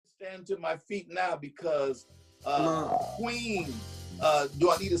stand to my feet now because Queen. Do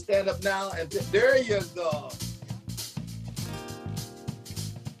I need to stand up now? And there you go.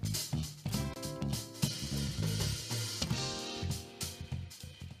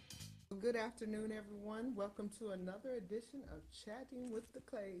 Good afternoon, everyone. Welcome to another edition of Chatting with the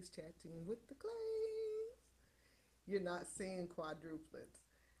Clays. Chatting with the Clays. You're not seeing quadruplets.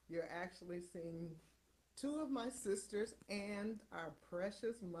 You're actually seeing two of my sisters and our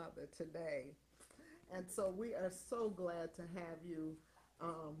precious mother today. And so we are so glad to have you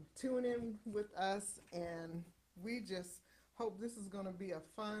tune in with us. And we just hope this is going to be a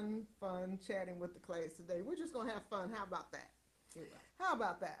fun chatting with the Clays today. We're just going to have fun. How about that? How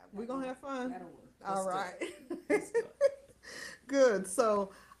about that? We're going to have fun? That'll work. All right. Good.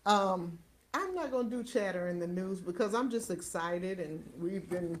 So I'm not going to do chatter in the news because I'm just excited, and we've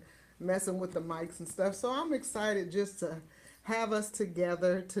been messing with the mics and stuff. So I'm excited just to have us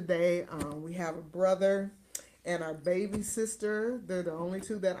together today. We have a brother and our baby sister. They're the only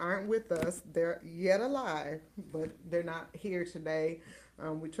two that aren't with us. They're yet alive, but they're not here today.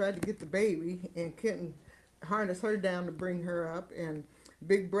 We tried to get the baby and couldn't harness her down to bring her up, and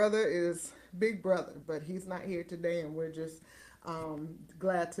big brother is big brother, but he's not here today, and we're just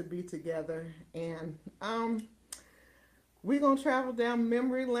glad to be together. And we're gonna travel down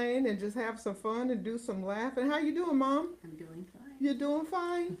memory lane and just have some fun and do some laughing. How you doing, Mom? I'm doing fine. You're doing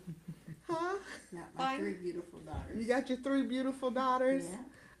fine? Huh? Got my three beautiful daughters. You got your three beautiful daughters?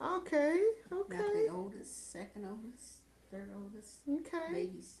 Yeah. Okay. Got the oldest, second oldest, third oldest. Okay.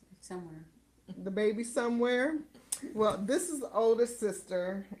 Babies somewhere. The baby somewhere. Well, this is the oldest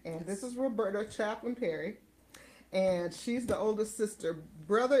sister, and this is Roberta Chaplin Perry, and she's the oldest sister.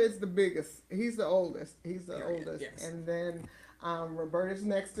 Brother is the biggest. He's the oldest. Yes. And then Roberta's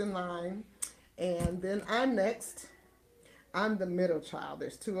next in line, and then I'm next. I'm the middle child.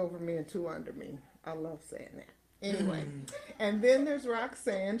 There's two over me and two under me. I love saying that. Anyway, and then there's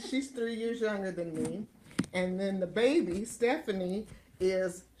Roxanne. She's 3 years younger than me, and then the baby, Stephanie,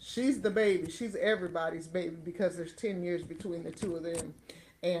 she's the baby. She's everybody's baby because there's 10 years between the two of them.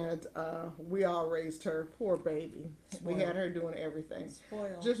 And we all raised her, poor baby. Spoiled. We had her doing everything.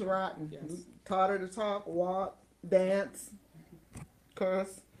 Spoiled. Just rotten. Yes. Taught her to talk, walk, dance,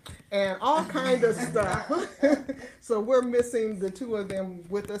 curse, and all kind of stuff. So we're missing the two of them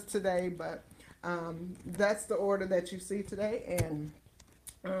with us today, but that's the order that you see today. And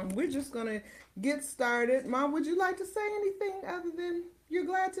we're just going to get started. Mom, would you like to say anything other than you're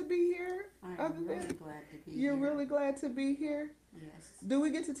glad to be here? I'm really glad to be here. You're really glad to be here? Yes. Do we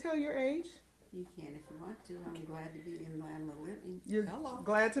get to tell your age? You can if you want to. I'm glad to be in the land of the living. You're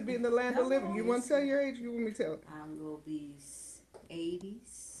glad to be in the land of the living. You want to tell your age? You want me to tell it? I'm going to be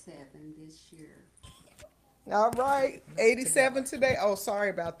 87 this year. All right. 87 today. Oh, sorry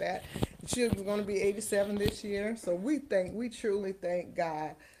about that. She's going to be 87 this year. So we truly thank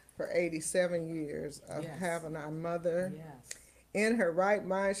God for 87 years of having our mother in her right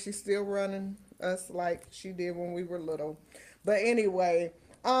mind. She's still running us like she did when we were little. But anyway,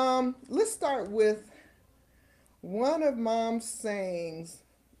 let's start with one of Mom's sayings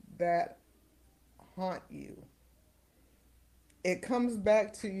that haunt you. It comes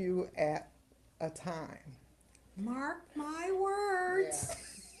back to you at a time. Mark my words.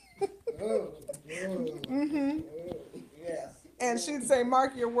 Yes. And she'd say,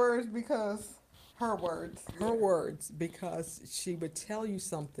 mark your words because her words. Her words, because she would tell you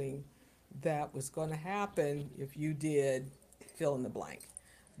something that was going to happen if you did fill in the blank.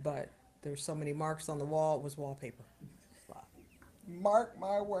 But there's so many marks on the wall, it was wallpaper. Mark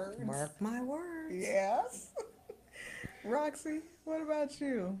my words. Mark my words. Yes. Roxy, what about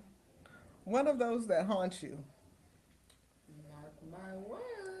you? One of those that haunt you. Mark my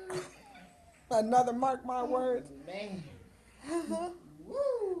words. Another mark my words. Man.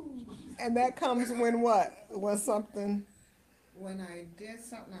 Woo. And that comes when what? When something. When I did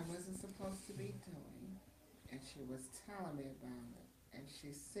something I wasn't supposed to be doing, and she was telling me about it, and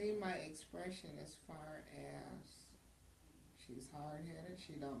she see my expression as far as she's hard-headed,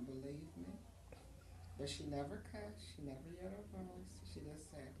 she don't believe me, but she never cussed, she never yelled her voice, she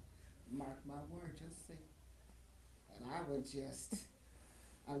just said, mark my word, just see. And I would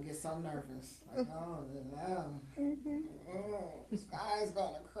get so nervous, like, oh no, the sky's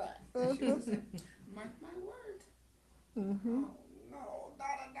gonna crack. And she would say, mark my word. Mm-hmm. Oh no,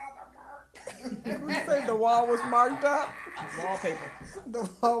 not another mark. Who said the wall was marked up? Wallpaper. The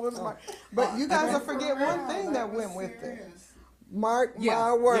wall was marked. But you guys will forget one thing that went with it. Mark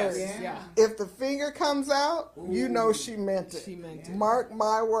my words. Yeah. If the finger comes out, you know she meant it. She meant it. Mark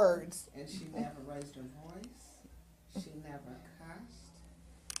my words. And she never raised her voice. She never cussed.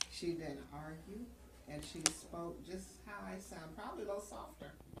 she didn't argue, and she spoke just how I sound, probably a little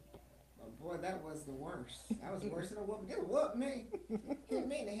softer. But boy, that was the worst. That was worse than a whooping. It whooped me. Hit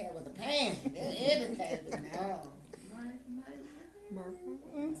me in the head with a pan. Anything. No.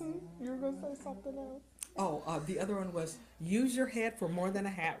 You were gonna say something else? Oh, the other one was use your head for more than a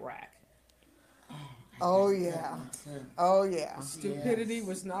hat rack. Oh yeah. Oh yeah. Stupidity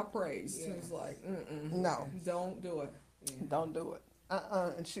was not praised. It was like, No, don't do it. don't do it.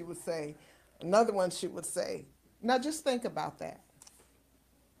 And she would say, another one she would say, now just think about that.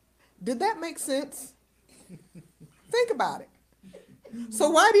 Did that make sense? Think about it. So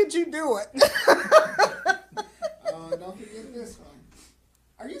why did you do it? Oh, don't forget this one.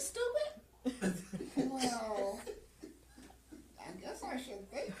 Are you stupid? Well, I guess I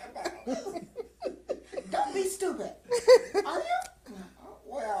should think about it. Don't be stupid. Are you?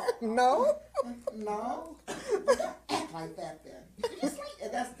 Well, No. no. Well, don't act like that then. You just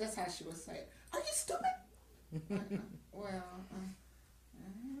like that's how she would say it. Are you stupid? Well.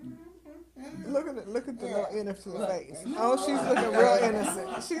 Look at the little innocent face. Oh, she's looking real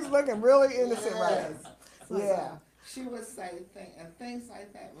innocent. She's looking really innocent right now. Yeah. She would say things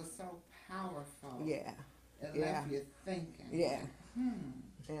like that was so powerful. Yeah. It Yeah. left you thinking. Yeah.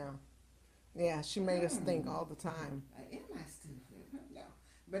 Yeah. Yeah. She made us think all the time. Am I stupid? No.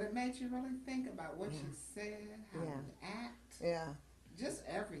 But it made you really think about what you said, how Yeah. you act, Yeah. just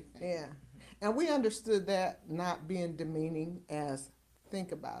everything. Yeah. And we understood that not being demeaning as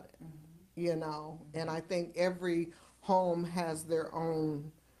think about it. You know, and I think every home has their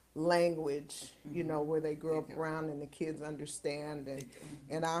own language, you know, where they grow up around and the kids understand. And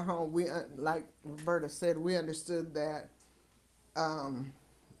in our home, we, like Roberta said, we understood that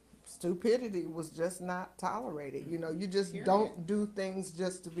stupidity was just not tolerated. You know, you just Period. don't do things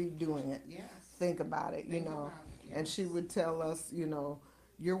just to be doing it. Yes. Think about it, you Think know. about it, And she yes. would tell us, you know,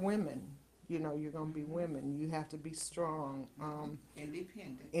 you're women. You know, you're going to be women. You have to be strong,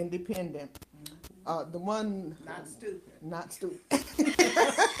 Independent. independent. The one, Not stupid. not stupid.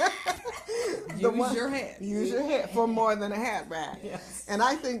 Use your head. Use your head for more than a hat rack. Yes. And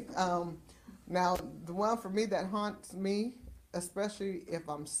I think now the one for me that haunts me, especially if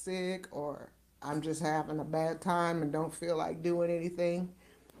I'm sick or I'm just having a bad time and don't feel like doing anything.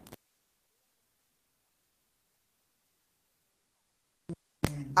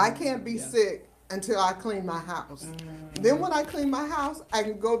 I can't be sick until I clean my house. Then when I clean my house, I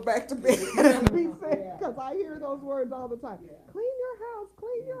can go back to bed and be sick because I hear those words all the time. Clean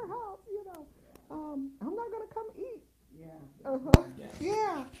your house, you know. I'm not gonna come eat. Yeah. Uh-huh.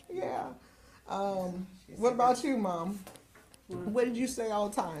 Yeah. What about you, Mom? What did you say all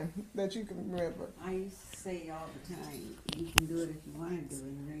the time that you can remember? I used to say all the time, you can do it if you want to do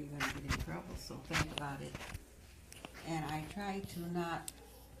it, you know you're going to get in trouble, so think about it. And I try to not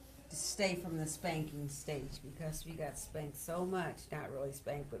stay from the spanking stage because we got spanked so much, not really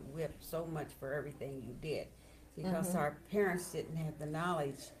spanked, but whipped so much for everything you did. Because our parents didn't have the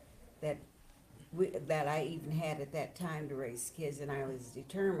knowledge that that I even had at that time to raise kids, and I was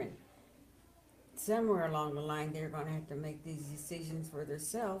determined. Somewhere along the line, they're going to have to make these decisions for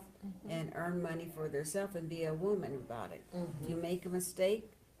themselves and earn money for themselves and be a woman about it. If you make a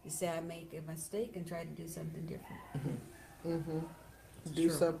mistake, you say, I make a mistake and try to do something different. Do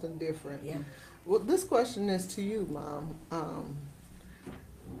something different. Yeah. Well, this question is to you, Mom.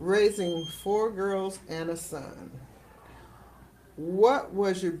 Raising 4 girls and a son, what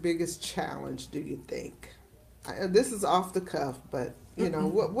was your biggest challenge, do you think? This is off the cuff, but, you know,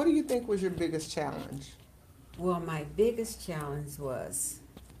 what do you think was your biggest challenge? Well, my biggest challenge was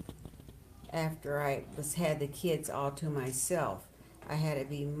after I had the kids all to myself, I had to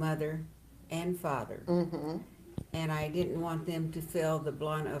be mother and father. And I didn't want them to feel the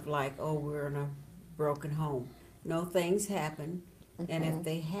blunt of like, oh, we're in a broken home. No, things happen. And if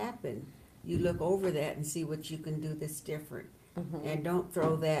they happen, you look over that and see what you can do that's different. And don't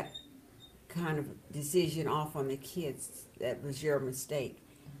throw that kind of decision off on the kids. That was your mistake.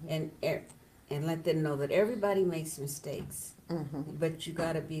 And let them know that everybody makes mistakes. But you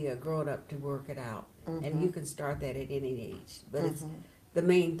got to be a grown up to work it out. And you can start that at any age. But it's, the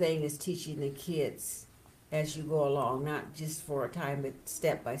main thing is teaching the kids as you go along, not just for a time, but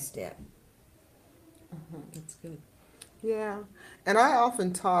step by step. That's good. Yeah, and I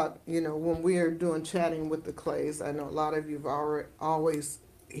often taught, you know, when we are doing chatting with the Clays, I know a lot of you've always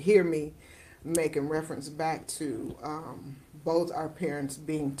hear me making reference back to both our parents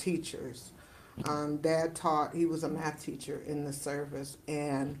being teachers. Dad taught, he was a math teacher in the service,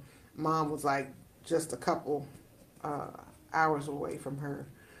 and Mom was like just a couple hours away from her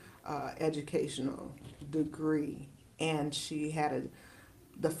educational degree, and she had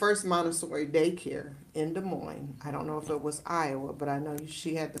the first Montessori daycare in Des Moines. I don't know if it was Iowa, but I know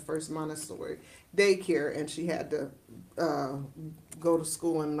she had the first Montessori daycare, and she had to go to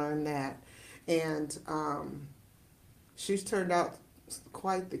school and learn that. And she's turned out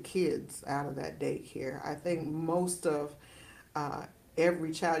quite the kids out of that daycare. I think most of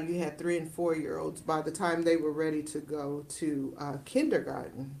every child, you had 3 and 4 year olds, by the time they were ready to go to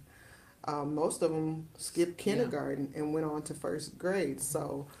kindergarten, most of them skipped kindergarten and went on to first grade.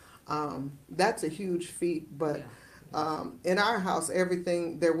 So that's a huge feat. But in our house,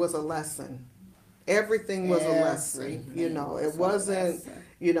 everything, there was a lesson. Everything was a lesson. You know, it wasn't,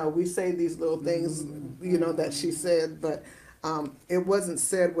 you know, we say these little things, you know, that she said, but it wasn't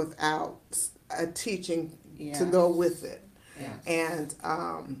said without a teaching to go with it. And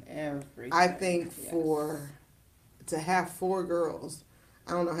I think to have 4 girls,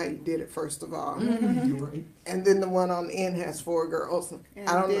 I don't know how you did it, first of all. And then the one on the end has 4 girls. And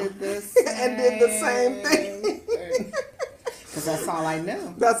I don't did know. the same And did the same thing. Because that's all I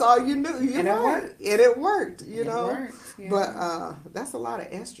knew. That's all you knew. And it worked. And it worked, you It know. worked, yeah. But that's a lot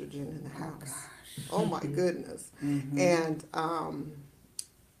of estrogen in the house. Oh my goodness. And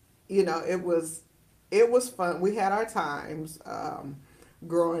you know, it was fun. We had our times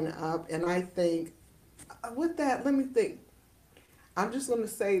growing up, and I think with that, let me think. I'm just going to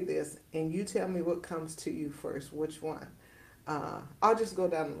say this, and you tell me what comes to you first. Which one? I'll just go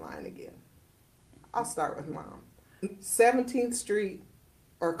down the line again. I'll start with Mom. 17th Street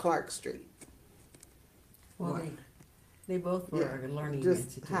or Clark Street? Well, they both were a learning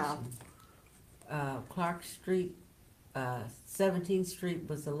Just institution. Clark Street, 17th Street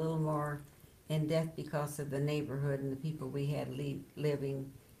was a little more in depth because of the neighborhood and the people we had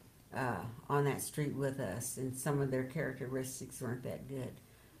living on that street with us, and some of their characteristics weren't that good.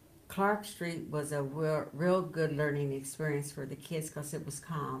 Clark Street was a real good learning experience for the kids because it was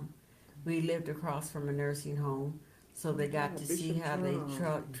calm. We lived across from a nursing home, so they got to see how they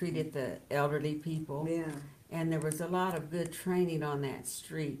treated the elderly people. Yeah. And there was a lot of good training on that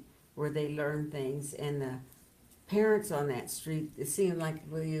street where they learned things, and the parents on that street, it seemed like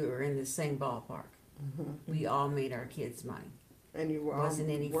we were in the same ballpark. We all made our kids' money. And you were Wasn't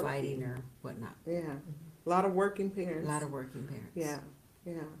any working. fighting or whatnot. Yeah. A lot of working parents. A lot of working parents. Yeah.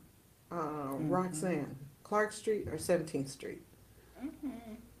 Yeah. Roxanne, Clark Street or 17th Street?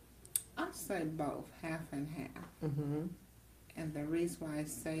 I'd say both, half and half. Mm-hmm. And the reason why I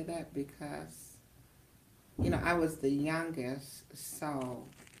say that, because, you know, I was the youngest, so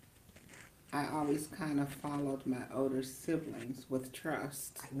I always kind of followed my older siblings with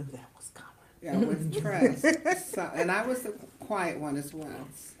trust. I knew that was coming. Yeah, with trust. So, and I was the quiet one as well.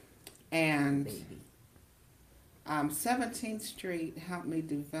 And Baby. 17th Street helped me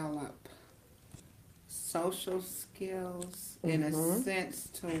develop social skills in a sense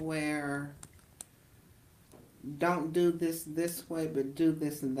to where don't do this way, but do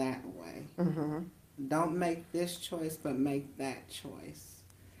this that way. Don't make this choice, but make that choice.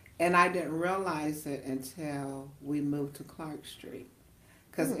 And I didn't realize it until we moved to Clark Street,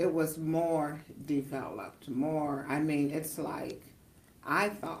 because it was more developed, more, I mean, it's like, I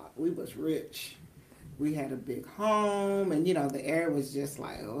thought we was rich. We had a big home, and, you know, the air was just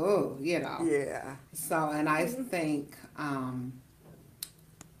like, oh, you know. Yeah. So, and I think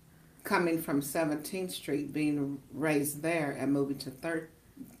coming from 17th Street, being raised there and moving to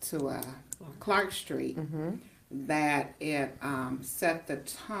Clark Street, that it set the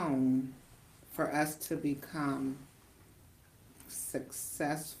tone for us to become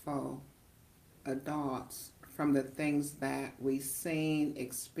successful adults from the things that we seen,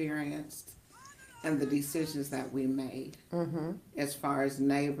 experienced, and the decisions that we made. As far as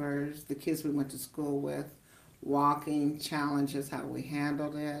neighbors, the kids we went to school with, walking challenges, how we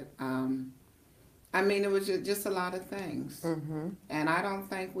handled it. I mean, it was just a lot of things. And I don't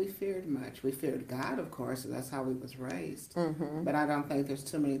think we feared much. We feared God, of course, that's how we was raised. But I don't think there's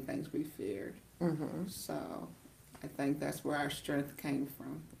too many things we feared. So I think that's where our strength came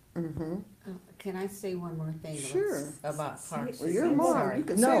from. Can I say one more thing Sure. about Clark Well, Street? you're I'm mom. sorry. You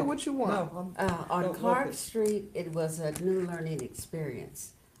can say what you want. No, On Don't Clark look it. Street, it was a new learning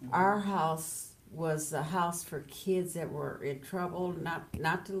experience. Our house was a house for kids that were in trouble,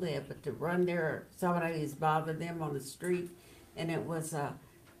 not to live, but to run there. Somebody was bothering them on the street, and it was a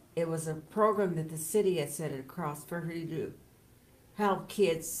program that the city had set across for her to do, help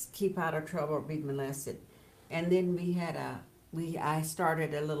kids keep out of trouble or be molested. And then I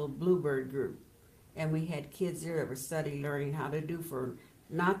started a little Bluebird group, and we had kids there that were learning how to do for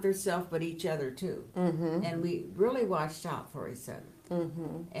not themselves but each other too. And we really watched out for each other.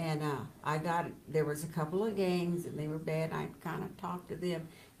 And there was a couple of gangs, and they were bad. I kind of talked to them,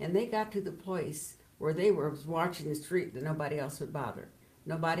 and they got to the place where they were watching the street that nobody else would bother.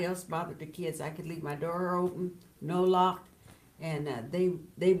 Nobody else bothered the kids. I could leave my door open, no lock, and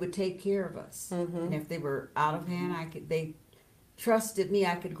they would take care of us. And if they were out of hand, they trusted me.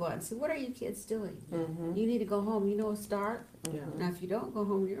 I could go out and say, "What are you kids doing? You need to go home. You know it's dark. Now if you don't go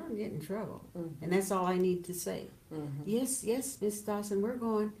home, you're gonna get in trouble." And that's all I need to say. Yes, Miss Dawson, we're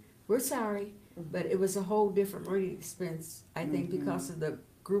going. We're sorry, but it was a whole different learning experience. I think because of the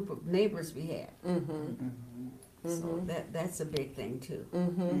group of neighbors we had. So that's a big thing too.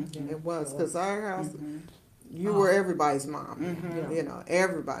 It was, because our house, you were everybody's mom. You know,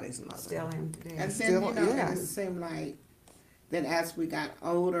 everybody's mother. Still am today. And then, Still, you know, yes. it seemed like then as we got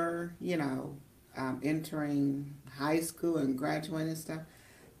older, you know, entering high school and graduating and stuff,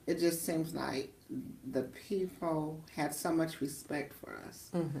 it just seems like the people had so much respect for us.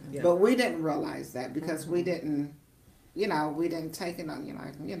 But we didn't realize that because we didn't, you know, we didn't take it on,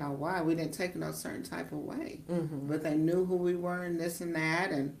 you know, why? We didn't take it a certain type of way. But they knew who we were and this and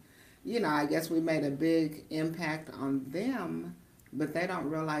that. And, you know, I guess we made a big impact on them, but they don't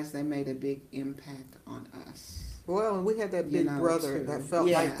realize they made a big impact on us. Well, and we had that big You know, brother too. that felt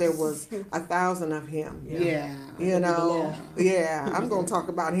like there was 1,000 of him. Yeah. You know, I'm going to talk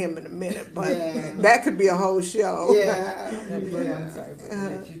about him in a minute, but Yeah. that could be a whole show. Yeah. I'm sorry, but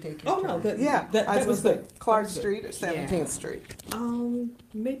let you take your Oh, no, turn. that was good. Clark That was good. Street or 17th Street?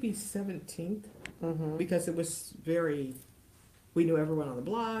 Maybe 17th, because it was we knew everyone on the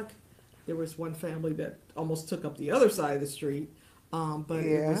block. There was one family that almost took up the other side of the street, but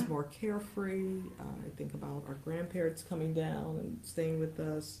it was more carefree. I think about our grandparents coming down and staying with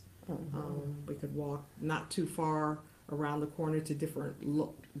us. We could walk not too far around the corner to different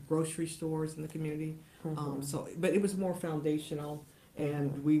grocery stores in the community. But it was more foundational.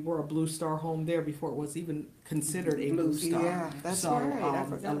 And we were a Blue Star home there before it was even considered a Blue Star. Yeah, that's So, right. I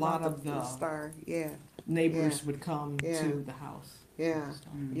forgot a lot about of the the Star. Yeah, neighbors would come Yeah. to the house. yeah,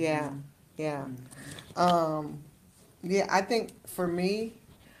 yeah. Yeah, I think for me,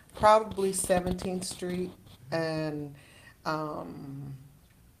 probably 17th Street. And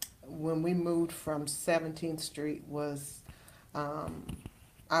when we moved from 17th Street was,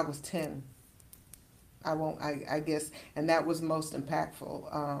 I was 10. I guess, and that was most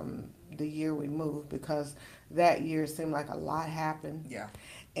impactful, the year we moved, because that year seemed like a lot happened. Yeah.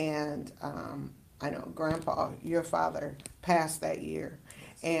 And I know Grandpa, your father, passed that year.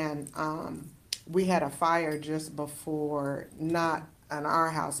 And we had a fire just before, not in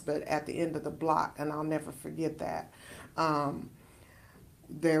our house, but at the end of the block, and I'll never forget that.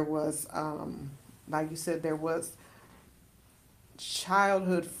 There was, like you said, there was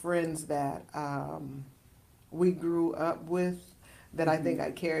childhood friends that we grew up with that I think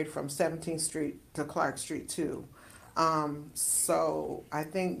I carried from 17th Street to Clark Street too. So I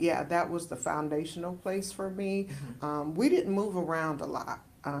think, that was the foundational place for me. We didn't move around a lot.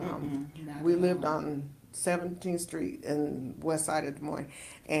 We lived on 17th Street in west side of Des Moines,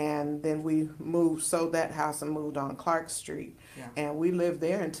 and then we sold that house and moved on Clark Street. Yeah. And we lived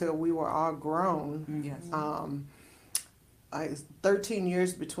there until we were all grown. Yes. 13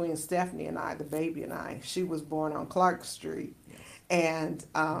 years between Stephanie and I, the baby and I. She was born on Clark Street. Yes. And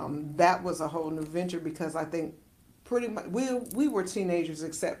that was a whole new venture, because I think pretty much we were teenagers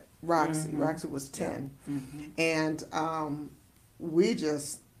except Roxy. Roxy was 10. And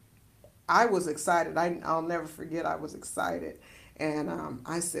I was excited. I'll never forget, I was excited. And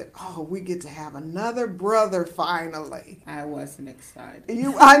I said, "Oh, we get to have another brother finally." I wasn't excited.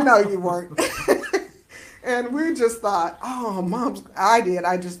 I know you weren't. And we just thought,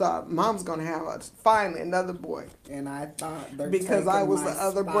 I just thought Mom's going to have finally another boy. And I thought they're Because I taking was my the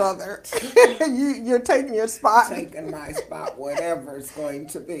other spot. brother. You're taking your spot. Taking my spot, whatever it's going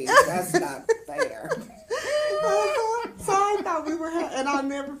to be. That's not fair. So I thought we were, and I'll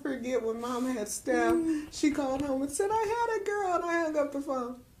never forget when Mom had Steph. She called home and said, "I had a girl," and I hung up the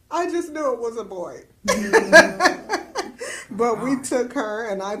phone. I just knew it was a boy. But we took her,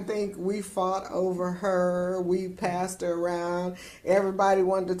 and I think we fought over her. We passed her around. Everybody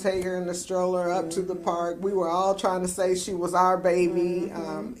wanted to take her in the stroller up to the park. We were all trying to say she was our baby.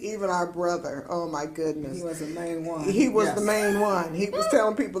 Even our brother. Oh my goodness. He was the main one. He was Yes. the main one. He was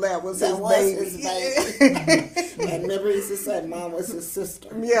telling people that was That his was baby. his baby. And remember, he used to say Mom was his sister.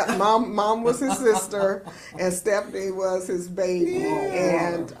 Yeah, mom was his sister, and Stephanie was his baby.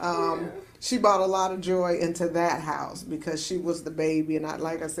 And she brought a lot of joy into that house because she was the baby. And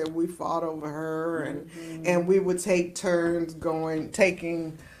like I said, we fought over her, and we would take turns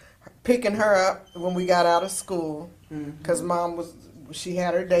picking her up when we got out of school, because Mom was she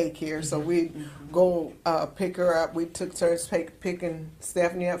had her daycare, so we'd go pick her up. We took turns picking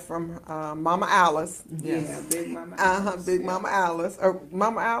Stephanie up from Mama Alice. Yeah, Big Mama. Big Mama Alice. Or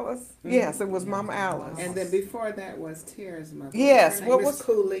Mama Alice? Yes, it was Mama Alice. And then before that was Tara's mother. Yes, Her name? what Miss was-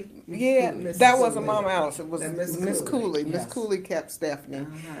 Cooley? Yeah, Miss that wasn't Cooley. Mama Alice. It was And Miss Miss Cooley. Cooley. Miss Yes. Cooley kept Stephanie.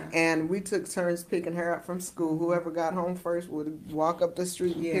 Uh-huh. And we took turns picking her up from school. Whoever got home first would walk up the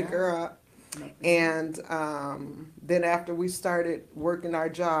street and pick Yeah. her up. And then after we started working our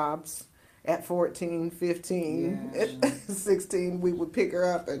jobs at 14, 15, 16, we would pick her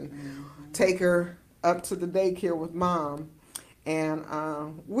up and take her up to the daycare with Mom. And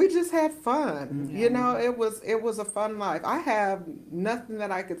we just had fun. You know, it was a fun life. I have nothing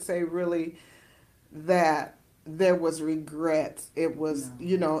that I could say really that there was regret. It was,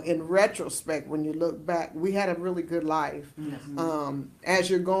 you know, in retrospect, when you look back, we had a really good life. As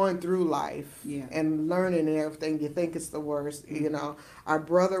you're going through life Yeah. and learning and everything, you think it's the worst. You know, our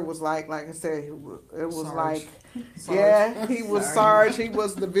brother was like I said, it was Sarge. like, yeah, he was Sarge. He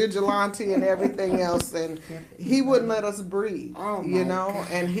was the vigilante and everything else, and he wouldn't let us breathe. Oh, you my know, God.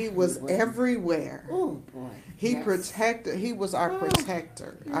 and he was everywhere. Oh boy. He Yes. protected. He was our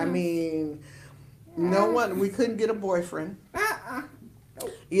protector. I mean, no one. We couldn't get a boyfriend.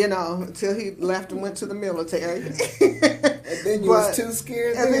 You know, until he left and went to the military. And then you was too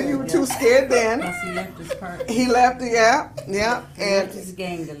scared. And then you were too scared. Then Plus he left his part. he left. Yeah, He left and his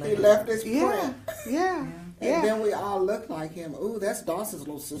gang to He live. left his yeah, print. yeah, And yeah. then we all looked like him. Ooh, that's Dawson's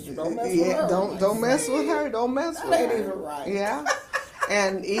little sister. Don't mess with Yeah, her. don't mess with her. Don't mess That with ain't her. even right. Yeah.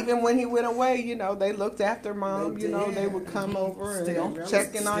 And even when he went away, you know, they looked after Mom. They you know, they did. would come over and Still.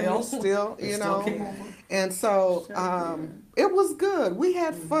 checking on you still, They you still know. came over. And so it was good. We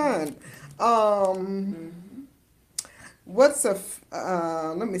had fun. What's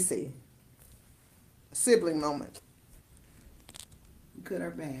let me see, sibling moment? Good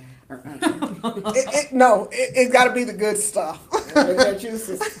or bad? Or No, it got to be the good stuff. look at you,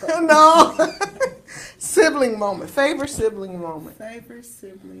 sister. No. Sibling moment. Favorite sibling moment. Favorite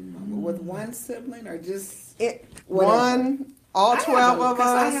sibling moment? With one sibling or just One, whatever? all I have 12 of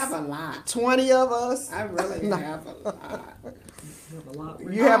because I us, have a lot. 20 of us. I really No. have a lot. We have a lot.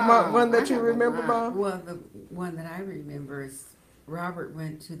 You have one I that you have a remember, lot. Bob? Well, the one that I remember is Robert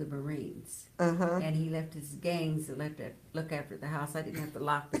went to the Marines. Uh-huh. And he left his gangs to look after the house. I didn't have to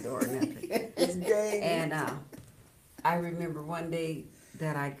lock the door or nothing. It's gay. And I remember one day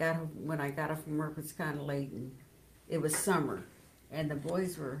that when I got off from work, it was kind of late, and it was summer, and the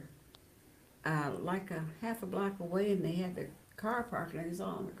boys were like a half a block away, and they had their car parked, and I was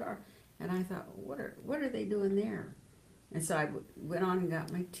all in the car, and I thought, what are they doing there? And so I went on and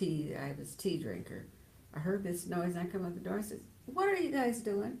got my tea. I was a tea drinker. I heard this noise, and I come out the door. I said, "What are you guys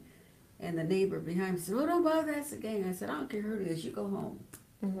doing?" And the neighbor behind me said, "Oh, don't bother, that's the gang." I said, "I don't care who it is, you go home."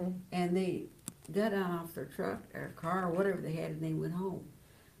 And they got out off their truck or car or whatever they had, and they went home.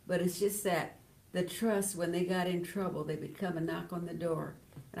 But it's just that the trust, when they got in trouble, they would come and knock on the door.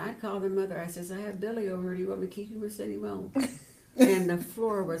 And I'd call their mother. I says, "I have Billy over here. Do you want me to keep him or send him home?" And the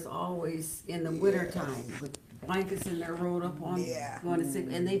floor was always in the wintertime with blankets in there rolled up on going to sleep.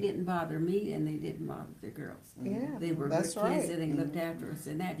 And they didn't bother me, and they didn't bother the girls. Yeah, They were that's good kids, right. and they looked after us,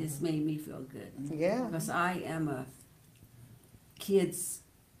 and that just made me feel good. Yeah. Because I am a kid's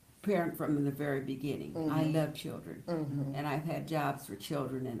parent from the very beginning. I love children, and I've had jobs for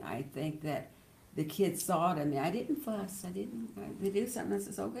children, and I think that the kids saw it in me. I didn't fuss. They do something. I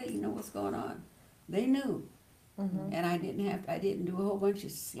says, "Okay, you know what's going on." They knew, and I didn't do a whole bunch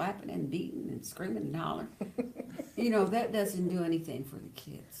of slapping and beating and screaming and hollering. You know, that doesn't do anything for the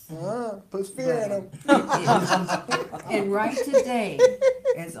kids. Puts fear in them. And right today,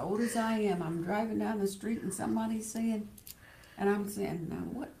 as old as I am, I'm driving down the street and somebody's saying, and I'm saying,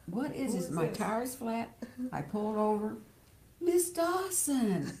 "Now what is this? My tire's flat." I pulled over. "Miss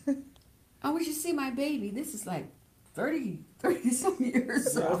Dawson, I want you to see my baby." This is like 30 some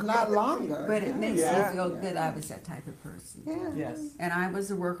years So ago. it's not longer. But it makes Yeah. me feel good. I was that type of person. Yeah. Yes. And I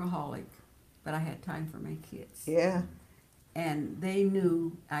was a workaholic, but I had time for my kids. Yeah. And they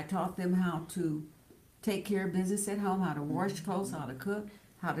knew, I taught them how to take care of business at home, how to wash clothes, how to cook,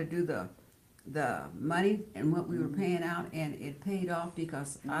 how to do the money and what we were paying out, and it paid off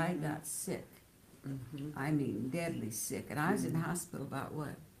because I got sick. I mean, deadly sick. And I was in the hospital about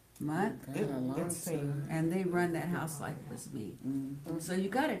what, month? Got a lot, Insane. And they run that house like it was me. So you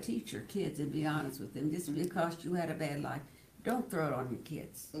got to teach your kids and be honest with them. Just because you had a bad life, don't throw it on your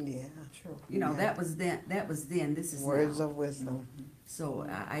kids. Yeah. True. You know, that was then. This is Words now. of wisdom. So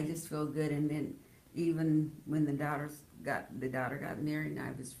I just feel good. And then even when the daughter got married, and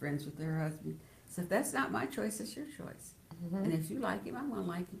I was friends with her husband. So if that's not my choice, it's your choice. And if you like him, I'm gonna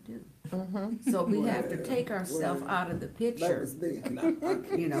like him too. So we have to take ourselves out of the That picture. was then.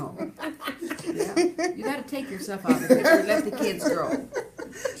 You know, yeah. You got to take yourself out of the picture. Let the kids grow.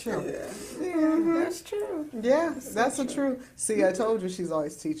 True. That's true. Yeah, that's the truth. See, I told you she's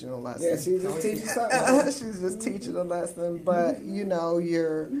always teaching a lesson. Yeah, she's just teaching something. She's just teaching a lesson, but you know,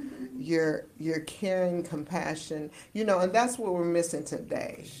 your caring, compassion, you know, and that's what we're missing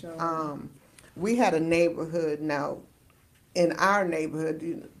today. Sure. We had a neighborhood now. In our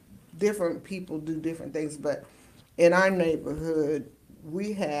neighborhood, different people do different things, but in our neighborhood,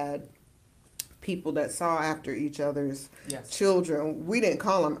 we had people that saw after each other's Yes. children. We didn't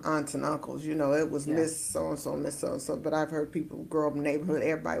call them aunts and uncles, you know, it was Yeah. Miss so-and-so, Miss so-and-so, but I've heard people grow up in the neighborhood,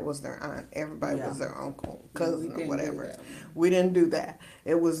 everybody was their aunt, everybody Yeah. was their uncle, We cousin, didn't or do whatever. that. We didn't do that.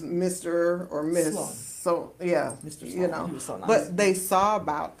 It was Mr. or Miss, Sloan. so, yeah, Mr. you Sloan, know. he was so nice. But they saw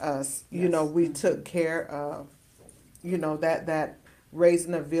about us, you Yes. know, we took care of, you know, that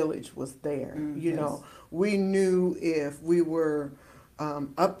raising a village was there, you know. We knew if we were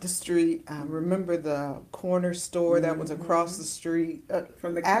up the street, I remember the corner store that was across the street.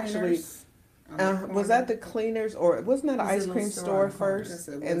 From the Actually, cleaners on the was that corner. the cleaners or wasn't that an It was ice a cream little store store on the corner. first? Yes,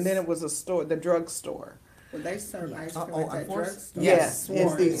 it And was. then it was a store, the drugstore. Well, they serve ice Oh, cream oh, at that on Fourth? drugstore. Yes, it's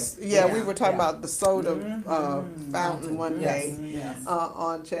Sworn. these. Yeah, we Yeah. were talking Yeah. about the soda fountain one Yes. day Yes.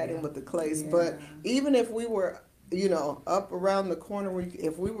 on chatting with the Clays. Yeah. But even if we were, you know, up around the corner,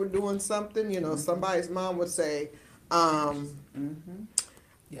 if we were doing something, you know, somebody's mom would say,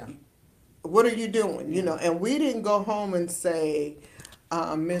 Yeah. "What are you doing?" You know, and we didn't go home and say,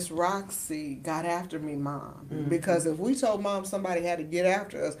 Miss Roxy got after me, Mom. Because if we told Mom somebody had to get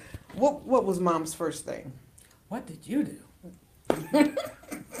after us, what was Mom's first thing? What did you do?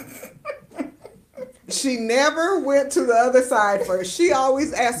 She never went to the other side first. She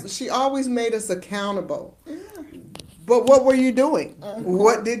always asked. She always made us accountable. But what were you doing?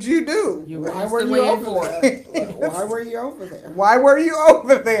 What did you do? You were Why were you over there? Why were you over there? Why were you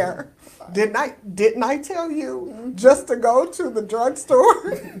over there? Didn't I tell you just to go to the drugstore?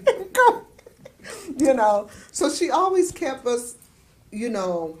 Go. You know. So she always kept us, you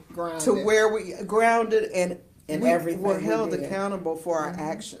know, Grounded. to where we grounded and In we everything were we held did. accountable for our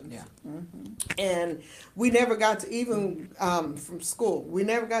actions. Yeah. And we never got to even from school. We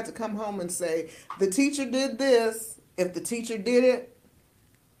never got to come home and say the teacher did this. If the teacher did it,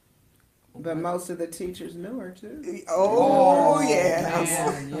 But most of the teachers knew her too. oh yes,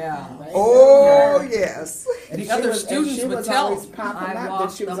 Man, yeah. oh yes. The She other was- and students she would was tell. always popping I up that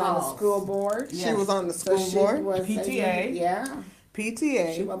walked she was the on the halls. school board. Yes. She was on the So school she board, was- PTA. Yeah. She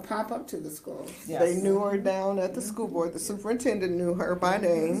PTA. would pop up to the schools. Yes. They knew her down at the school board. The superintendent knew her by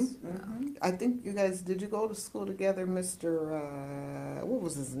name. I think you guys, did you go to school together, Mr. What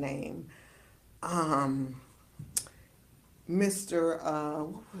was his name? Mr.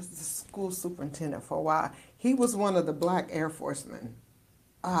 What was the school superintendent for a while? He was one of the black Air Forcemen.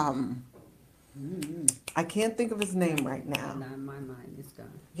 I can't think of his name right now. Now my mind is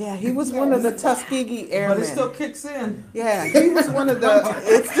gone. Yeah, he was one of the Tuskegee But Airmen. it still kicks in. Yeah, he was one of the.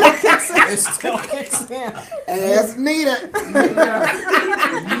 It still kicks in. It still kicks in. As needed.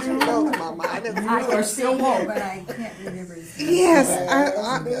 Oh, my mind is I really can still see won't. it, but I can't remember his name. Yes,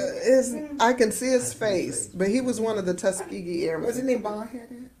 I can see his face, but he was one of the Tuskegee Airmen. Wasn't he bald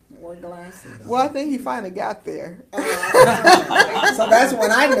headed? Wore glasses. Well, I think he finally got there. So that's when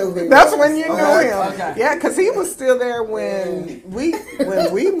I knew him. That's when you knew him. Okay. Yeah, because he was still there when we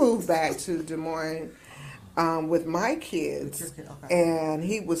moved back to Des Moines with my kids, With your kid, okay. and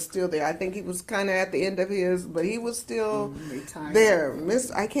he was still there. I think he was kind of at the end of his, but he was still Retired. there.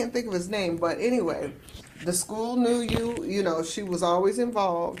 I can't think of his name, but anyway, the school knew you. You know, she was always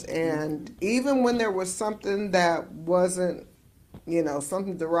involved, and even when there was something that wasn't, you know,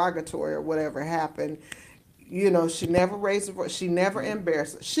 something derogatory or whatever happened, you know, she never raised her voice. She never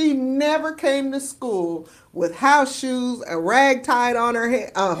embarrassed us. She never came to school with house shoes, a rag tied on her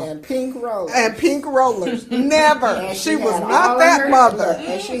head, And pink rollers. and pink rollers. Never. And She was had not all of that her- mother.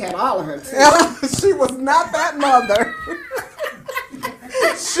 And she had all of her teeth. She was not that mother.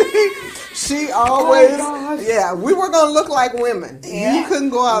 She always, yeah, we were gonna look like women. Yeah. You couldn't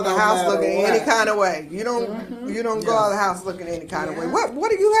go out of the No house matter looking any what. kind of way. You don't go out of the house looking any kind of way. What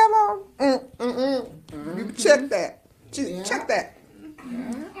do you have on? You check that. Check that.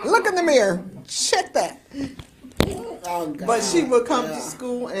 Look in the mirror. Check that. Oh, God. But she would come to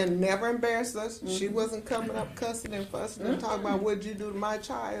school and never embarrass us. She wasn't coming up cussing and fussing and talking about what'd you do to my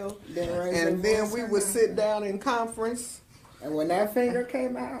child. Didn't raise her And then voice we or would nothing. sit down in conference. And when that finger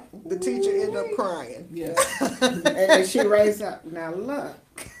came out, The teacher ended up crying. Yeah. and then she raised up. Now look,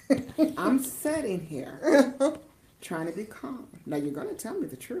 I'm sitting here. trying to be calm. Now you're gonna tell me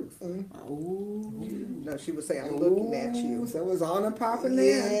the truth. Oh, No, she would say, I'm looking at you. So it was on and popping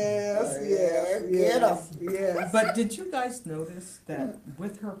then. Yes, yes, Get 'em. yes. But did you guys notice that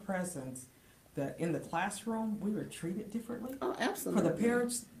with her presence, that in the classroom we were treated differently? Oh, For absolutely. the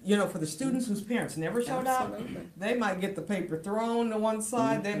parents, you know, for the students whose parents never showed up, Absolutely. they might get the paper thrown to one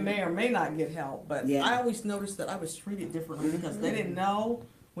side. They may or may not get help. But Yeah. I always noticed that I was treated differently because they didn't know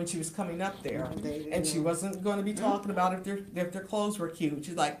when she was coming up there, They didn't and she know. wasn't going to be talking about if their clothes were cute.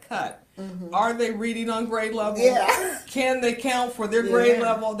 She's like, cut. Are they reading on grade level? Yeah. Can they count for their grade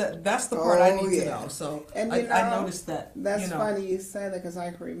Yeah. level? That's the part I Oh, need to yeah. know. So And I you know, noticed that. That's you know, funny you say that because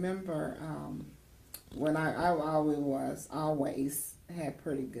I can remember when I always had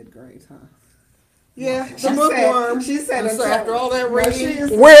pretty good grades, huh? Yeah, She the bookworm. She said So after all that no, reading-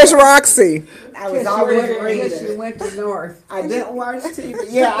 she's- Where's Roxy? I was always Because reading. she went to North. I didn't watch TV.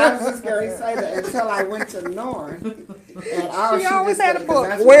 Yeah, I was just going to say that until I went to North. And all She always just had a did- book.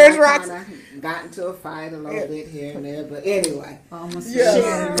 that's when Where's I Roxy? kinda Got into a fight a little bit here and there, but anyway. Almost Yeah. a She,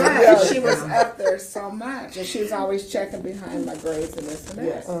 year. right, she was up there so much, and she was always checking behind my grades and this and that.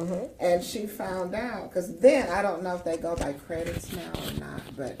 Yes. And she found out, because then, I don't know if they go by credits now or not,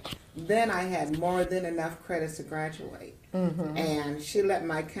 but then I had more than enough credits to graduate. And she let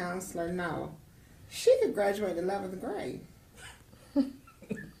my counselor know she could graduate 11th grade.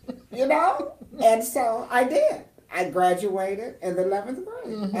 You know? And so I did. I graduated in the 11th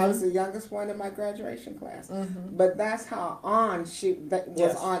grade. I was the youngest one in my graduation class. But that's how on she was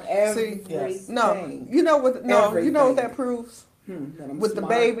Yes. on everything. yes. No, you know what? No, you know what that Everything. proves? That I'm With the smart.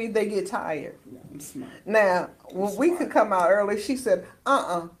 baby, they get tired. Yeah, I'm smart. Now, when we could come out early, she said,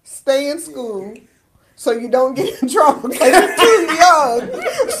 stay in school so you don't get in trouble because you're too young.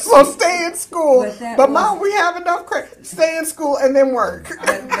 So stay in school. But that But Mom, was- we have enough credit. Stay in school and then work.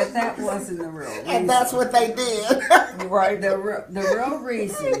 But that wasn't the real reason. And that's what they did. Right. The real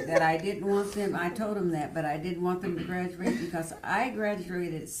reason that I didn't want them, I told them that, but I didn't want them to graduate because I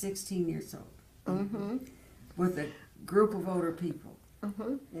graduated at 16 years old with a group of older people.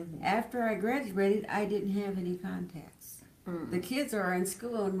 After I graduated, I didn't have any contacts. The kids are in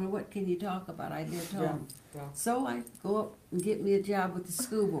school, and well, what can you talk about? I did tell them. yeah. So I go up and get me a job with the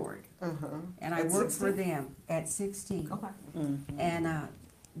school board, and I At worked for 16? them at 16. Okay. And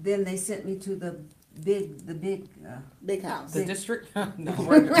then they sent me to the big Big house. The district? No.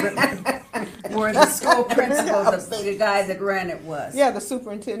 where the school principal, the guy that ran it was. Yeah, the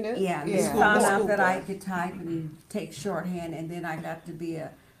superintendent. Yeah, and Yeah. he found The out school that I board. could type and take shorthand, and then I got to be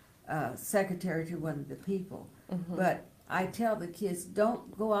a secretary to one of the people. But I tell the kids,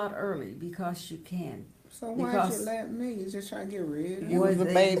 don't go out early because you can. So why'd Because- you let me? You just trying to get rid of me? You was a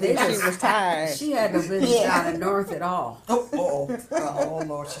They- baby. they She just- was tired. She had no business down in North at all. Oh,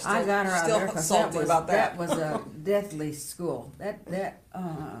 Lord. She's still, I got her out still there because salty about that was a deathly school. Yeah,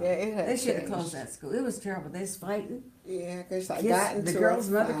 it had They should have changed. closed that school. It was terrible. They was fighting. Yeah, because I Kids, got into the girl's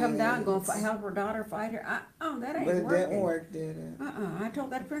a mother come fight. down and go help her daughter fight her. That ain't But it working. didn't work, did it? I told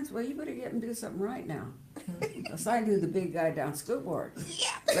that principal, you better get him to do something right now. Because I knew the big guy down school board.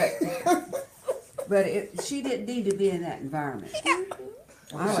 But she didn't need to be in that environment.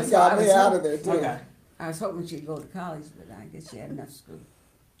 She got me out of there, too. Okay. I was hoping she'd go to college, but I guess she had enough school.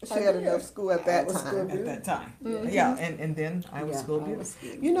 She had enough school at that I was time. still At that time. Yeah, and then I was Yeah. school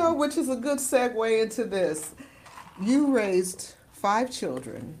beauty. You know, which is a good segue into this. You raised 5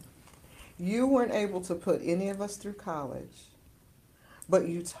 children. You weren't able to put any of us through college, but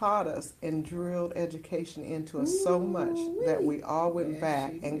you taught us and drilled education into us so much that we all went Yes,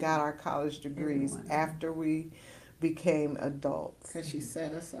 back you and did. got our college degrees Everyone. after we became adults. Because she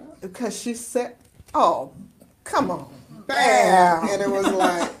set us up. Because she said, oh, come on. Bam! And it was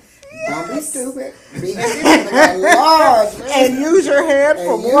like, don't be stupid. Be independent. Like, Lord, And use your hand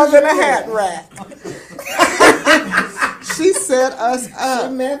for And more use than a your hat hand. rack. She set us she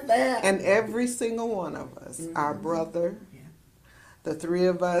up. meant that. And every single one of us, our brother, the 3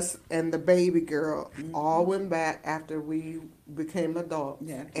 of us, and the baby girl, all went back after we became adults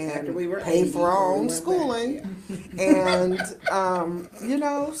Yeah, and after we were paid 80, for our we own went schooling. back, And, you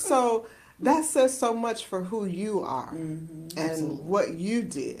know, so that says so much for who you are and what you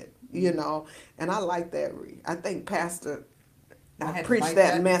did, you know. And I like that. I think Pastor, I I had to preached like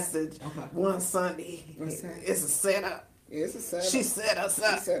that that? message Okay. one Sunday. What's that? It's a setup. It's a setup. She set us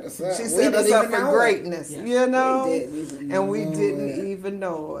up. She set us up. She We set us didn't up even for know it. greatness, Yeah. you know? We didn't even And we know didn't it. even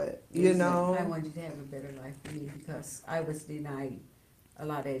know it, you know? I wanted to have a better life for me because I was denied a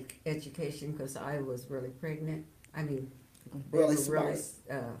lot of education because I was really pregnant. I mean, they Really were really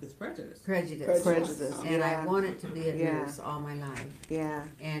It's prejudice. prejudiced. Prejudice, And yeah. I wanted to be a Yeah. nurse all my life. Yeah.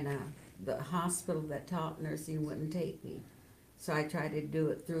 And the hospital that taught nursing wouldn't take me. So I tried to do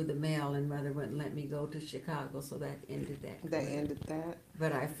it through the mail, and mother wouldn't let me go to Chicago, so that ended that. That career. ended that.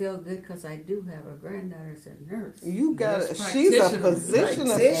 But I feel good because I do have a granddaughter that's a nurse. You got Yes, she's a practitioner. physician.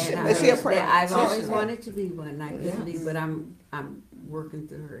 Practitioner. And Is she a I've always practitioner? wanted to be one. And I couldn't be, but I'm working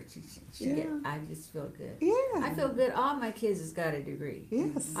through her. Yeah. I just feel good. Yeah. I feel good. All my kids has got a degree.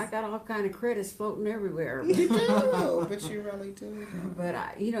 Yes. I got all kind of credits floating everywhere. You do, but you really do.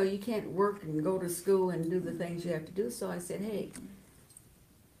 But you can't work and go to school and do the things you have to do. So I said, hey,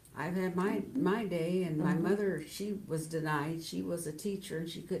 I've had my day, and my mother, she was denied. She was a teacher, and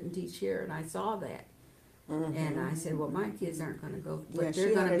she couldn't teach here, and I saw that. And I said, well, my kids aren't going to go, but Yeah, they're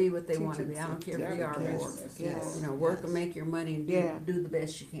she going had to a be what they want to be. I teaching don't care if they are yes, poor. yes, You know, work and make your money and Yeah. do the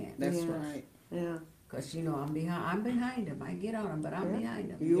best you can. That's Yeah. right. Yeah. Because, I'm behind them. I get on them, but I'm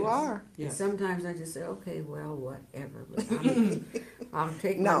behind them. You are. Yeah. And sometimes I just say, okay, well, whatever. But I'll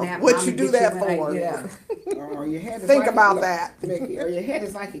take No, my nap. what Mom, you and do get that when I for? get Yeah. up. Or your head is Think like about look, that. Mickey, or your head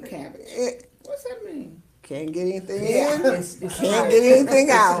is like a cabbage. It, What's that mean? can't get anything Yeah. in. It's Can't tight. get anything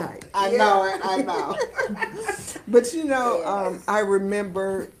It's out. tight. I know, I know. But I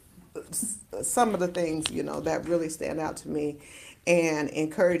remember some of the things, that really stand out to me and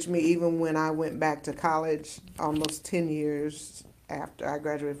encouraged me even when I went back to college almost 10 years after I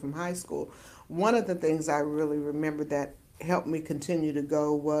graduated from high school. One of the things I really remember that helped me continue to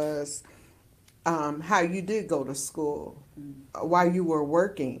go was how you did go to school while you were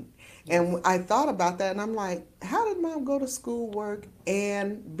working. And I thought about that, and I'm like, how did Mom go to school, work,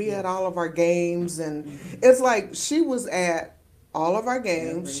 and be at all of our games? And it's like she was at all of our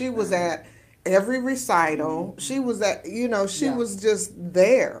games. She was at every recital. She was at, she Yeah. was just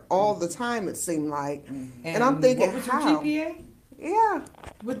there all the time, it seemed like. And I'm thinking, what was how? your GPA? Yeah,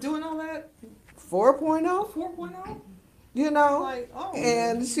 With doing all that? 4.0, 4.0? you know. oh.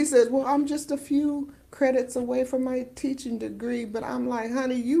 And she said, well, I'm just a few credits away from my teaching degree. But I'm like,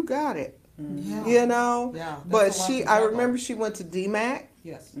 honey, you got it. Yeah. You know, Yeah, that's but a lot to I juggle. remember she went to DMAC,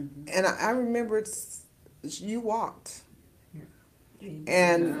 Yes. and I remember you walked.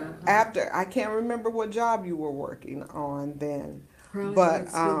 And after, I can't remember what job you were working on then, Probably but good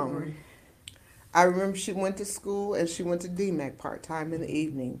school board. I remember she went to school and she went to DMAC part-time in the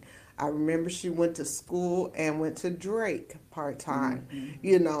evening. I remember she went to school and went to Drake part-time,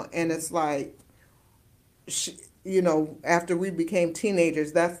 and it's like, after we became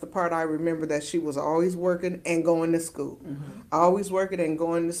teenagers, that's the part I remember, that she was always working and going to school. Always working and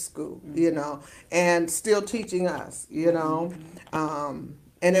going to school, and still teaching us, and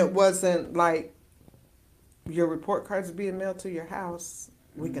it wasn't like your report cards are being mailed to your house.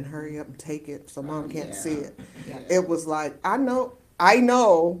 We can hurry up and take it so Mom can't see it. Yeah. It was like, I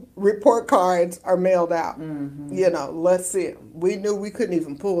know report cards are mailed out. Let's see it. We knew we couldn't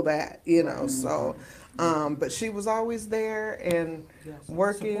even pull that, so but she was always there and Yes.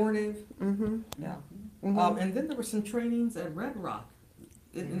 working. Supportive. Mm-hmm. Yeah. Mhm. And then there were some trainings at Red Rock.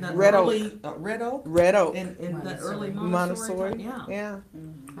 In the Red Oak. early, Red Oak. Red Oak, In the Montessori. early Montessori. Montessori. time. Yeah. Yeah,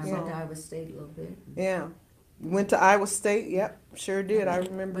 I went to Iowa State a little bit. yeah. Went to Iowa State. Yep, sure did. I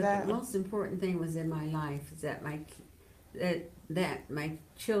remember But that. the most important thing was in my life is that my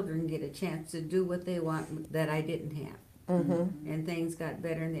children get a chance to do what they want that I didn't have, and things got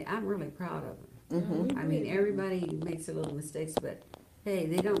better. And I'm really proud of them. I mean, everybody makes a little mistakes, but hey,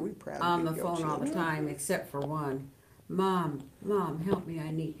 they We don't proud to on be the your phone all the children. time, except for one. Mom, help me!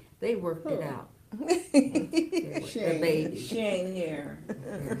 I need. They worked it out. The baby. She ain't here.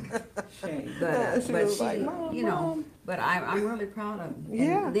 She ain't. She But was she, like, "Mom, Mom." but I'm really proud of them.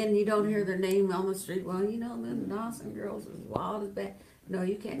 Yeah. And then you don't hear their name on the street. Well, them Dawson girls is wild as bad. No,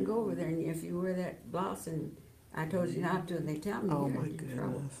 you can't go over there. And if you wear that blouse, and I told you not to, and they tell me Oh you're my in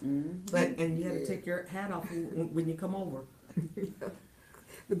trouble. goodness. But and you had to take your hat off when you come over.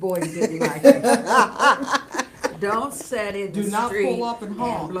 The boys didn't like it. Don't set in Do the not street pull up and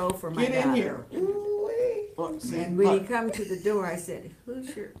honk. blow for my Get in daughter. here. Ooh-wee. Look, see, And when he look. come to the door, I said,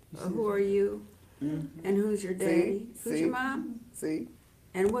 who are you? And who's your daddy? Who's See? your mom? See,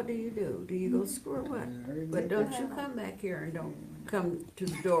 And what do? Do you go to school or what? But don't you come back here and don't come to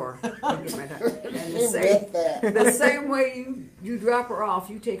the door. And get my daughter. And the same way you drop her off,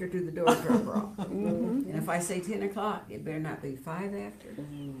 you take her to the door and drop her off. And if I say 10 o'clock, it better not be 5 after,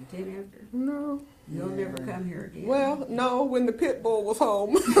 10 after. no. You'll never come here again. Well, no. When the pit bull was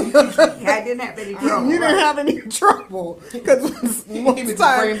home, I didn't have any trouble. you didn't have any trouble because most was of the just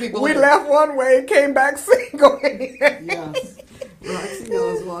time bringing people we in. left one way and came back single. Yes. Roxy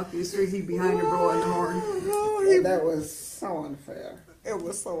knows walking the street, he behind her blowing the horn. Oh, That was so unfair. It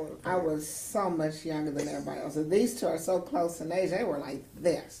was so I was so much younger than everybody else. And these two are so close in age. They were like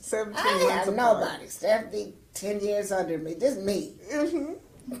this. 17 I months had apart. nobody. Stephanie, 10 years under me. Just me. Mhm.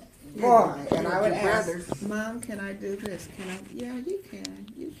 Boy. And I would Your ask, brothers. Mom, can I do this? Can I? Yeah, you can.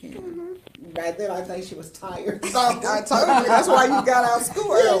 You can. Mm-hmm. Back then, I think she was tired. So I told you, that's why you got out of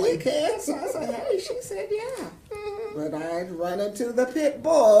school yeah, early. you can. So I said, hey, she said, yeah. But I'd run into the pit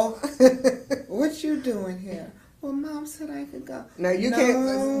bull. What you doing here? Well, Mom said I could go. Now you No.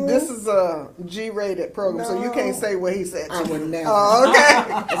 can't. This is a G-rated program, so you No. can't say what he said. I would never. Oh,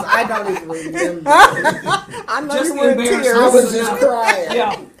 okay. 'Cause I don't even remember. I know Just you were in embarrassed. tears. I was just crying.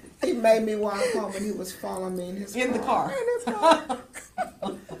 Yeah, He made me walk home and he was following me in his in the car.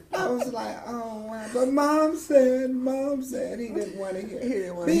 I was like, oh wow. But Mom said he didn't want to hear. He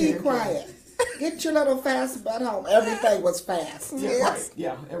didn't wanna Be hear. quiet. Get your little fast butt home. Everything was fast. Yeah, right.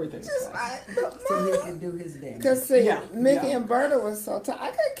 Yeah, everything's Just fine. like, So he could do his dance. because see, Yeah, Mickey yeah. and Berta was so tight. I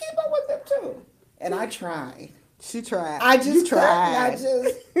couldn't keep up with them too. And I tried. She tried. I just you couldn't. tried.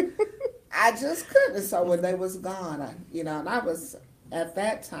 I just couldn't. So when they was gone, and I was at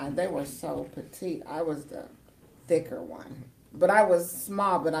that time they were so petite. I was the thicker one, but I was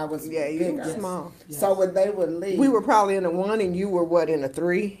small. But I was Yeah, you bigger. were small. So when they would leave, We were probably in a 1, and you were what, in a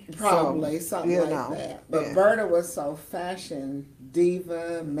 3? probably So, something you like know, that. But yeah. Berta was so fashion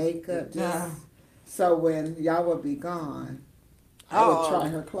diva, makeup. Just, Yeah. So when y'all would be gone, I Oh. would try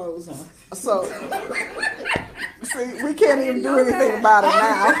her clothes on. So, see, we can't even do anything about it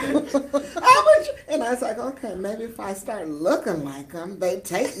now. And I was like, okay, maybe if I start looking like them, they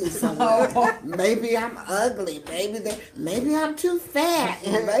take me somewhere. Maybe I'm ugly. Maybe I'm too fat.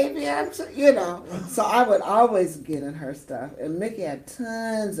 Maybe I'm too, So I would always get in her stuff. And Mickey had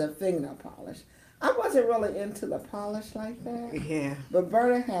tons of fingernail polish. I wasn't really into the polish like that. Yeah. But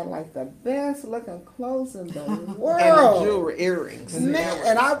Berta had like the best looking clothes in the world. And the jewelry, earrings. Man,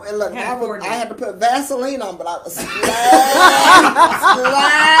 and I had to put Vaseline on, but I was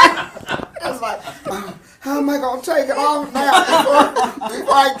I was like, oh, how am I gonna take it off now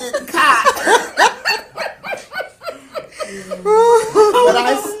before I get caught? But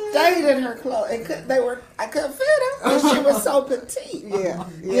I stayed in her clothes. I couldn't fit her because she was so petite. Yeah.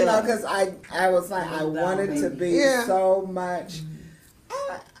 Because I was like, I wanted to be so much.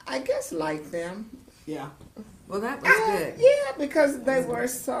 I guess like them. Yeah. Well, that was good. Yeah, because they were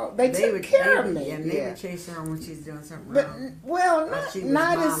they took care of me. And they would chase her on when she's doing something But wrong. well, She was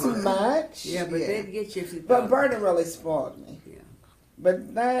not as mama. much. Yeah, but they'd get you if you But thought. Berta really spoiled me. Yeah.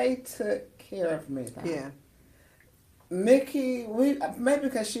 But they took care of me. Though. Yeah. Mickey, maybe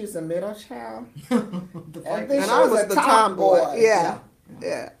because she was a middle child, and then And she I was a the tomboy. Yeah. Yeah.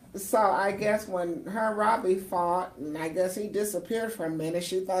 Yeah. So I guess when her and Robbie fought, and I guess he disappeared for a minute,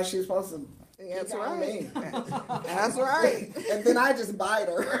 she thought she was supposed to. That's pick on right. me. That's right. And then I just bite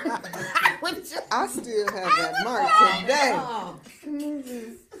her. I still have that mark today.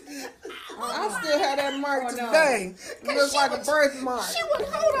 I still have that mark today. It looks like a birthmark. She would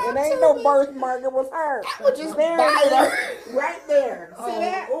hold on It ain't to no me. birthmark. It was her. I would just There bite it her. is. Right there. See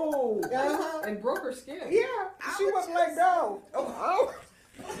that? Oh, Uh-huh. and broke her skin. Yeah. She wouldn't let go. Oh.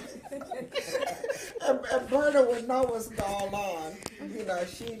 And Berta would know what's going on.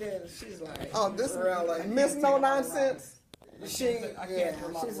 She didn't. She's like, Oh, this really. Miss No Nonsense. She's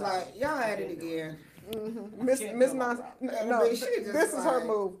like, y'all at it again. Miss Nonsense. No, she just this is her like-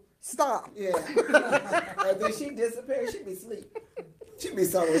 move. Stop. Yeah. And then she disappeared. She'd be asleep. She'd be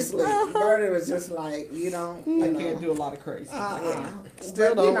so asleep. Berta was just like, I can't do a lot of crazy.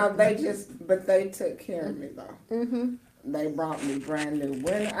 Still But, don't. but they took care of me though. Mm-hmm. They brought me brand new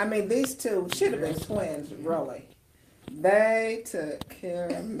winter. I mean, these two should have been twins, really. They took care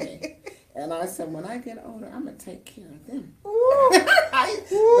of me. And I said, when I get older, I'm going to take care of them.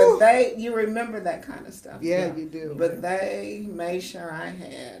 But you remember that kind of stuff. Yeah, you do. But they made sure I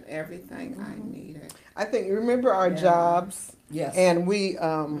had everything I needed. I think you remember our jobs, Yes. and we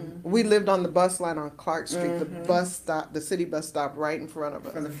lived on the bus line on Clark Street, the bus stop, the city bus stop right in front of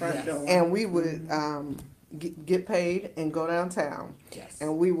us, From the front Yes. door. and we would get paid and go downtown, Yes.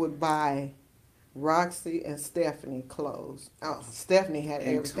 and we would buy Roxy and Stephanie clothes. Oh, Stephanie had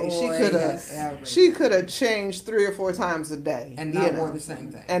And everything. toys. She could have changed 3 or 4 times a day, And you not know, wore the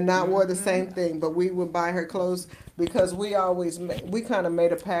same thing. and not wore the same thing. But we would buy her clothes because we kind of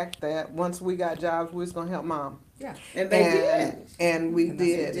made a pact that once we got jobs, we was gonna help mom. Yeah. And they did. And we And that's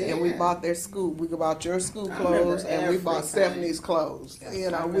what did. they And we did. bought their school. We bought your school I clothes, remember and we bought everything. Stephanie's clothes. Yes,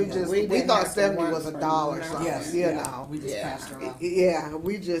 You know, I we remember. just We we didn't thought have to Stephanie work was a for doll or nothing. something. Yes. You yeah. know. We just Yeah. passed her off. Yeah,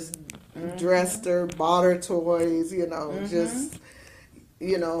 we just dressed her, bought her toys. You know, just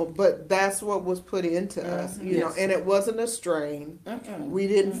you know, but that's what was put into us, you know, Yes. and it wasn't a strain. We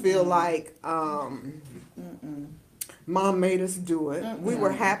didn't feel like mom made us do it. We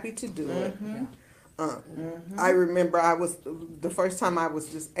were happy to do it. I remember the first time I was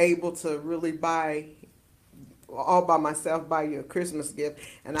just able to really buy all by myself, buy you a Christmas gift,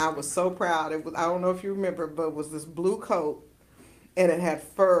 and I was so proud. It was, I don't know if you remember, but it was this blue coat and it had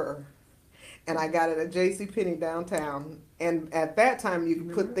fur, and I got it at JCPenney downtown. And at that time, you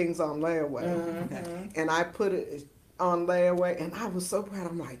could put things on layaway, and I put it on layaway, and I was so proud.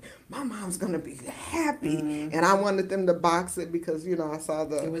 I'm like, my mom's gonna be happy, and I wanted them to box it because, you know, I saw It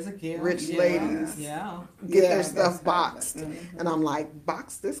the was a gift. rich Yeah. ladies Yeah. get Yeah, their that's stuff right. boxed, and I'm like,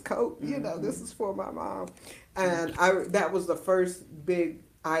 box this coat, you know, this is for my mom. And that was the first big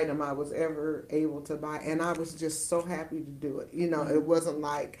item I was ever able to buy, and I was just so happy to do it. You know, it wasn't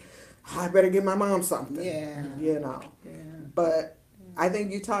like, I better give my mom something. Yeah. You know, Yeah. but I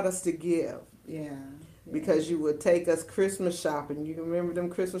think you taught us to give. Yeah. Because you would take us Christmas shopping. You remember them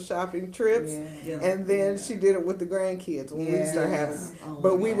Christmas shopping trips? Yeah. And then she did it with the grandkids when we started having. Oh,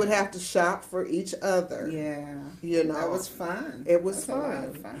 But we yeah. would have to shop for each other. Yeah. You know, That was fun. It was That's a lot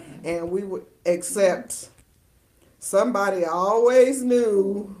of fun. fun. And we would, except somebody always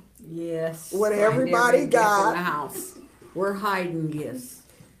knew. Yes. What find everybody every gift got. in the house. We're hiding gifts.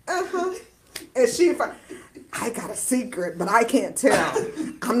 And I got a secret, but I can't tell.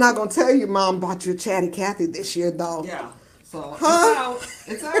 I'm not gonna tell you, Mom bought you a Chatty Cathy this year, though. Yeah. So Huh?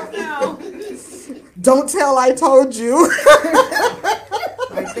 it's out now. Don't tell I told you.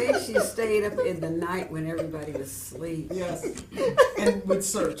 I think she stayed up in the night when everybody was asleep. Yes. And would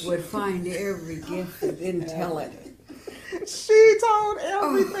search. Would find every gift and didn't tell it. She told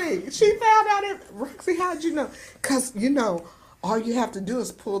everything. She found out it. Roxy, how'd you know? Cause you know, all you have to do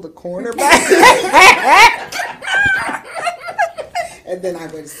is pull the corner back. And then I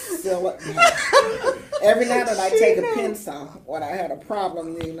would seal it. Every now and then I take a pencil when I had a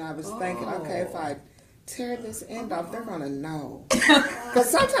problem. You know, I was thinking, okay, if I tear this end off, they're gonna know. Because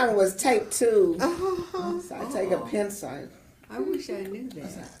sometimes it was taped too. So I take a pencil. I wish I knew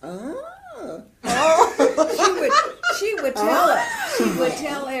that. Oh. She would tell it. She would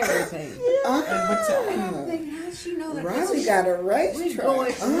tell everything. And would tell. And I'm thinking, how does she know that? Robbie got a We racetrack. go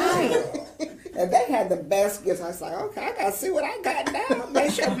at night. And they had the best gifts. I was like, okay, I gotta see what I got now.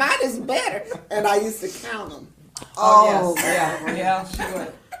 Make sure mine is better. And I used to count them. Oh, yes. Yeah. She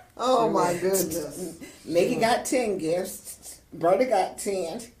would. oh my goodness. Mickey got 10 gifts. Brother got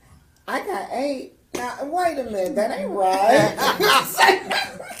 10. I got 8. Now, wait a minute. That ain't right.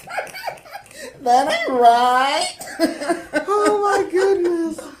 That ain't right. Oh my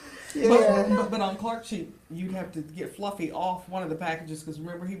goodness. Yeah. But on Clark Sheet, you'd have to get Fluffy off one of the packages because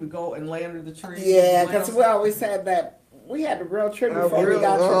remember he would go and lay under the tree. Yeah, and lay because on we always had that. We had the real tree A before real- we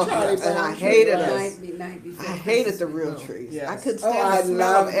got oh, to Charlie and I Brown. hated tree. it. Night before I hated Christmas the would real go. trees. Yes. I couldn't Oh, stand I the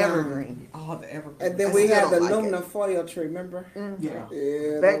smell of love them. evergreen. Oh, the evergreen. And then I we still had don't the like it. aluminum foil tree, remember? Yeah.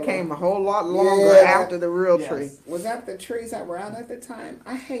 Yeah, That came a whole lot longer Yeah. after the real Yes. tree. Was that the trees that were out at the time?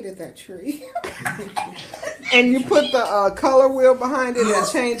 I hated that tree. And you put the color wheel behind it and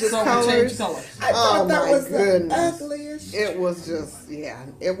change its So we colors. changed colors. I thought Oh, that my was goodness. the ugliest. It was just, yeah,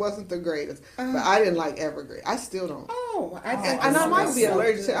 it wasn't the greatest. But I didn't like evergreen. I still don't. Oh, I And, think and I it might smells be so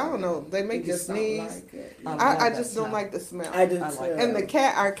allergic to good. I don't know. They make you just don't sneeze. like it. I I love just that don't smell. like the smell. I do I too. like it.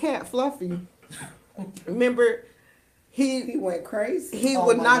 And our cat Fluffy, remember, he he went crazy. he Oh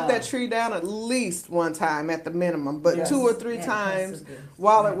would my knock God. that tree down at least one time at the minimum, but Yes. 2 or 3 Yeah, times possibly.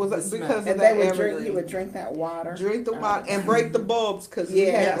 while it was The smell. because of And that they would drink. evergreen. He would drink that water. Drink the water and break the bulbs because we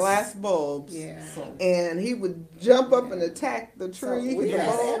had Yes. glass bulbs. Yeah. So, And he would jump up and attack the So tree, we the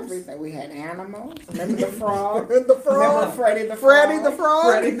had bulbs. everything. We had animals. Remember the frog? The frog. Remember Freddie the frog? Freddie the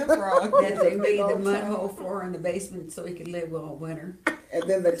frog. Freddy the Frog. That they made the old mud time. hole for in the basement so he could live all winter. And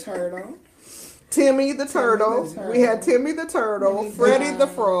then the turtle. Timmy the turtle. turtle. We had Timmy the turtle, Timmy Freddie the the-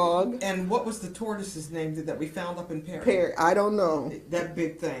 frog, And what was the tortoise's name that we found up in Perry? Perry. I don't know. That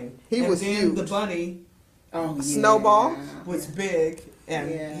big thing. He and was then huge. the bunny Oh, yeah. Snowball? was big, and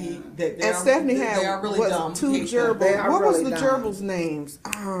Yeah. they And Stephanie they had are really was dumb. 2 Hate them. They gerbils. are What was really the dumb. gerbils' names?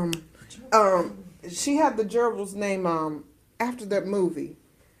 She had the gerbils' name after that movie.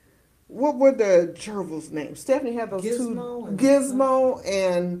 What were the gerbils' names? Stephanie had those Gizmo 2. and- Gizmo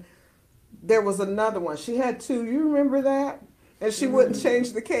and there was another one. She had 2. You remember that? And she wouldn't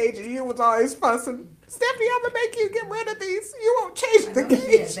change the cage, and you was always fussing. Stephanie, I'm gonna make you get rid of these. You won't change I the know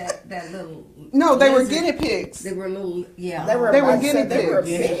he had cage. that little. No, they were lizard. guinea pigs. They were little, yeah. They were, They were I guinea said they were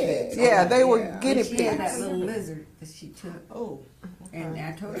pigs. big. Yeah, they were Yeah. guinea And she had that pigs. little lizard that she took. Oh, And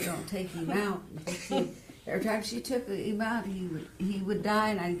I told her, don't take him out. every time she took him out, he would die,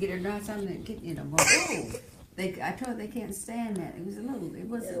 and I'd get her to do something and get, but I told her they can't stand that. It was a little. It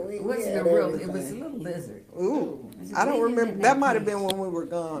wasn't. Yeah, it wasn't had a real. everything. It was a little lizard. Ooh, It was I don't big remember. in That might have cage. been when we were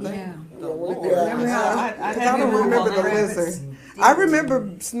gone. Yeah. Remember how? I 'Cause I don't remember the lizard. I remember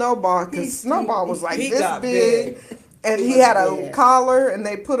Snowball because Snowball was like He this got big. big. And he had a collar, and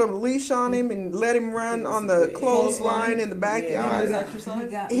they put a leash on him and let him run on the clothesline in the backyard.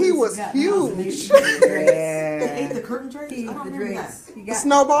 He was huge. He ate the curtain drapes? He I don't the remember that. drapes. He got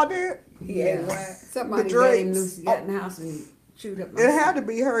Snowball did? somebody the got him drapes. loose. He got in the house and chewed up. my It had to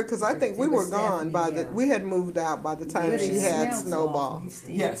be her because I think we It were was gone by Stephanie, we had moved out by the time But she he had smells Snowball. awful. He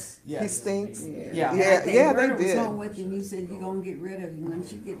stinks. Yes, He yes. stinks. Yeah. Yeah, I think yeah, Berta they was did. home with him. You said you're gonna get rid of him. When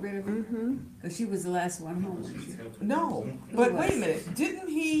she get rid of him, because she was the last one home. No, but wait a minute. Didn't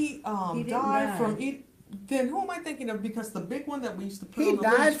he, He didn't die die. from eat? Then who am I thinking of? Because the big one that we used to put He on the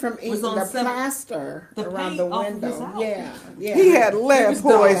died leash from was eating on the 7 plaster the around paint the off of his window. house. Yeah. He had lead was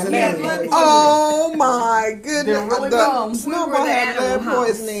dumb. poisoning. He had lead poisoning. Oh my goodness! They're really dumb. Snowball We were the had lead animal house.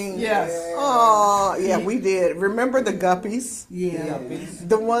 poisoning. Yes. Oh yeah, we did. Remember the guppies? Yeah.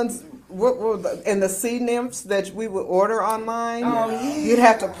 The ones what were and the sea nymphs that we would order online? Oh, yeah. You'd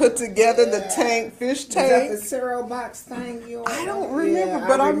have to put together the tank, fish Is that tank. the cereal box thing you I don't ordered? remember, Yeah,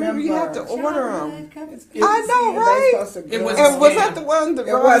 but I remember you have to remember. order them. Chocolate, I know, They right? supposed to It go- was And was scam. that the one that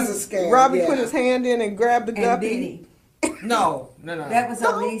It Robbie, was a scam, Robbie yeah. put his hand in and grabbed the and guppy? Benny. No. That was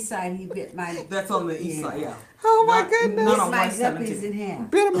on the east side. He bit my That's on the east Yeah. side, yeah. Oh my Not- goodness! not bit on my West guppies 17. in half.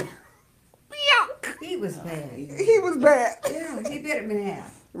 Bit him. Yuck! He was bad. He was bad. Yeah, he bit him in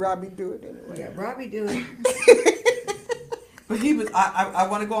half. Robbie do it anyway. Yeah, Robbie do it. But he was. I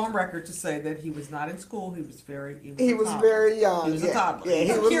want to go on record to say that he was not in school. He was very. He a was toddler. very young. He was a toddler. Yeah, He he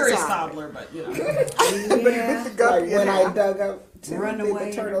was a was curious a toddler. toddler, but you know. But he bit Yeah. the Like guppy in when I half. dug up Run Timothy away.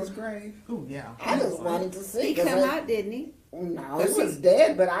 the turtle's grave. Oh yeah. I just wanted to see. He 'cause come it- out, didn't he? No, he was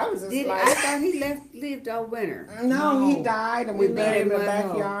dead, but I was just Did he? like, I thought he lived all winter. no, he No. died, and we buried him in the went home.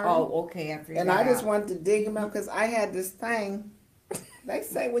 backyard. Oh, okay. After he And got I just out. wanted to dig him up because I had this thing. They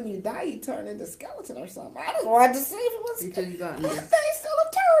say when you die, you turn into a skeleton or something. I just wanted to see if it was. Until you got in This there. thing's still a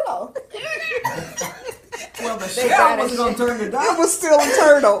turtle. Well, the They shell got wasn't it. gonna turn to It dust. was still a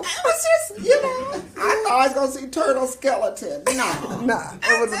turtle. It was just, I thought I was gonna see turtle skeleton. No. Nah,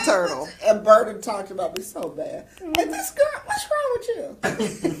 it was a turtle. And Burton talked about me so bad. And this girl, what's wrong with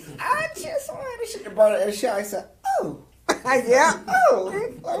you? I just wanted to see the Burton and Shelly said, oh, Yeah. oh,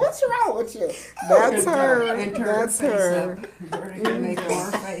 what's wrong with you? That's her. And turn That's her face her. up. Berta can make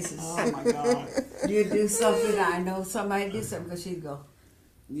more faces. Oh my god. You do something, I know somebody did something, because she'd go,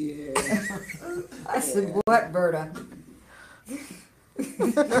 Yeah. I said, what, Berta?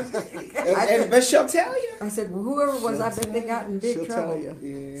 But she'll tell you. I said, well, whoever it was, I bet they got in big She'll trouble. tell you.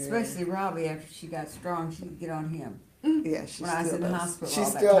 Yeah. Especially Robbie, after she got strong, she'd get on him. Yeah, she When I was still in the does. hospital She all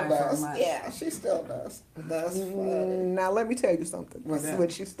that still time for a does. month. Yeah, she still does. That's funny. Now let me tell you something. What's that? When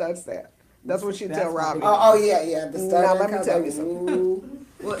she starts that, that's what she That's tell what Robbie. we- Oh, yeah. The Now, stuttering let me comes tell up. you something. Ooh,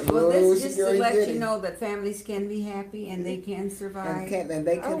 Well, Oh, this she just to very let goody. you know that families can be happy and they can and survive. they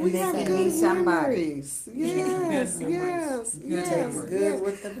can Oh, be we they have can sad. be good somebody. memories. Yes, Good yes, Good yes. Takes memories. good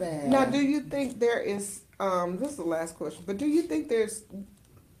with the bad. Now, do you think there is? This is the last question, but do you think there's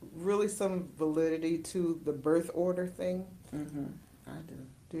really some validity to the birth order thing? Mm-hmm. I do.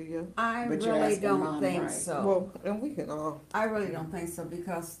 Do you? I But you're really asking don't Mom, think right? so. Well, and we can all. I really don't think so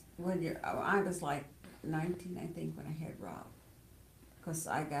because when you're, I was like 19, I think, when I had Rob. Because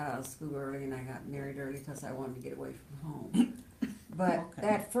I got out of school early and I got married early because I wanted to get away from home. But Okay.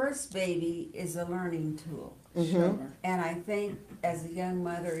 that first baby is a learning tool. Sure. And I think as a young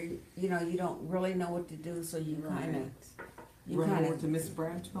mother, you know, you don't really know what to do, so you kind of, Run over to Miss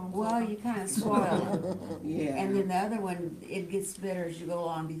Bradshaw. well, you kind of spoil it. Yeah. And then the other one, it gets better as you go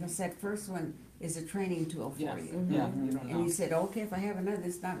along because that first one is a training tool for Yeah. you. Yeah. You don't And know. you said, okay, if I have another,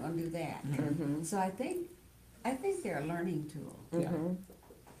 it's not going to do that. Mm-hmm. So I think they're a learning tool. Yeah. Mm-hmm.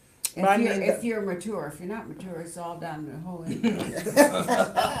 If, But I you're, mean if you're mature, if you're not mature, it's all down the whole end.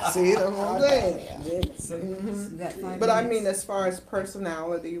 See, the whole thing. You got 5 But I minutes. mean, as far as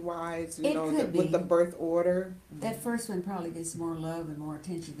personality wise, you It know, could with be. the birth order. That first one probably gets more love and more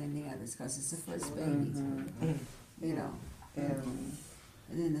attention than the others because it's the first baby, Mm-hmm. you know. And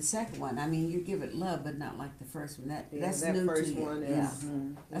then the second one, I mean, you give it love, but not like the first one. That's that new first to you. one Yeah, is.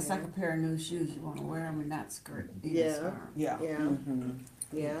 that's like a pair of new shoes. You want to wear them and not skirt. Yeah. Yeah. Yeah, Mm-hmm.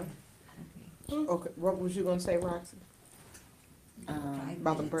 yeah. Okay, what was you gonna say, Roxy?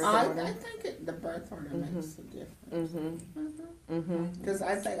 About the birth I order? think the birth order makes a difference. Mm-hmm. Mm-hmm. Because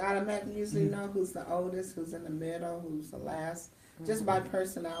I think automatically usually know who's the oldest, who's in the middle, who's the last, just by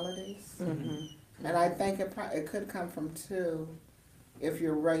personalities. Mm-hmm. And I think it could come from too, if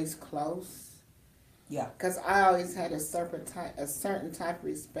you're raised close. Yeah. Because I always had a certain type of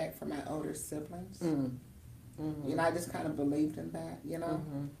respect for my older siblings. You know, I just kind of believed in that. You know,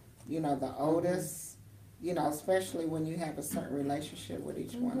 the oldest. You know, especially when you have a certain relationship with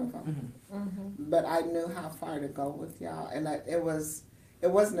each one of them. But I knew how far to go with y'all, and it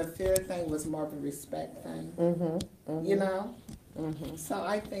wasn't a fear thing; it was more of a respect thing. You know. So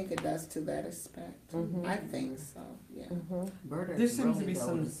I think it does to that aspect. I think so. Yeah. There seems to be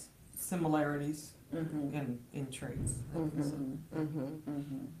some similarities in traits.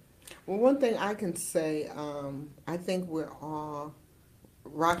 Well, one thing I can say, I think we're all,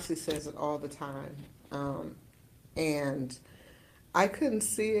 Roxy says it all the time, and I couldn't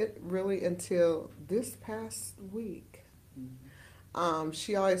see it really until this past week.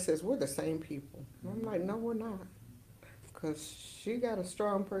 She always says, we're the same people. And I'm like, no, we're not. Because she got a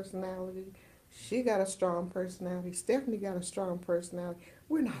strong personality. She got a strong personality. Stephanie got a strong personality.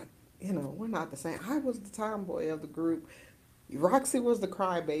 We're not, we're not the same. I was the tomboy of the group. Roxy was the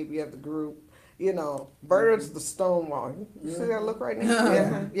crybaby of the group. Berta's the stonewall. You see that look right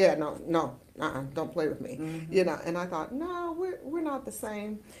now? Yeah, no, don't play with me. And I thought, no, we're not the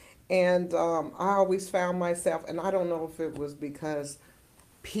same. And I always found myself, and I don't know if it was because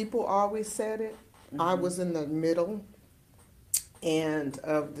people always said it. I was in the middle, and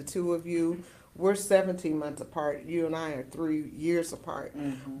of the two of you, we're 17 months apart. You and I are 3 years apart.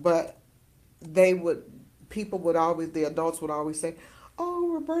 But the adults would always say,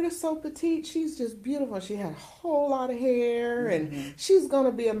 oh, Roberta's so petite. She's just beautiful. She had a whole lot of hair, and she's going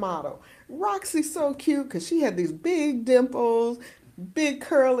to be a model. Roxy's so cute because she had these big dimples, big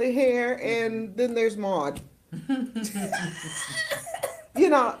curly hair, and then there's Maude.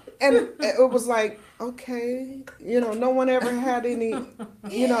 And it was like, okay, no one ever had any,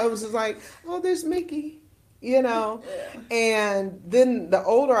 it was just like, oh, there's Mickey, and then the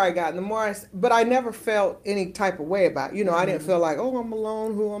older I got, the more but I never felt any type of way about it. I didn't feel like, oh, I'm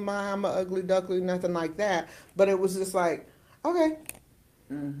alone, who am I, I'm an ugly duckling, nothing like that, but it was just like, okay,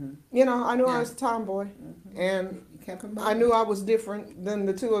 I knew I was a tomboy, and I knew I was different than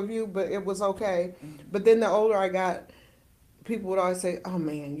the two of you, but it was okay. But then the older I got, people would always say, oh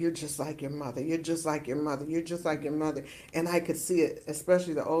man, you're just like your mother. You're just like your mother. You're just like your mother. And I could see it,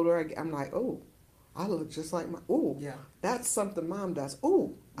 especially the older I get. I'm like, oh, I look just like that's something Mom does.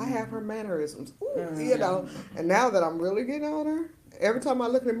 Ooh, I have her mannerisms. Ooh, And now that I'm really getting older, every time I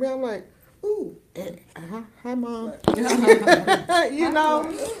look in the mirror, I'm like, ooh, hi Mom.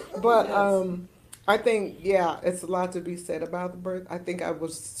 But I think, it's a lot to be said about the birth. I think I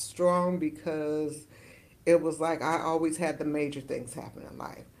was strong because it was like I always had the major things happen in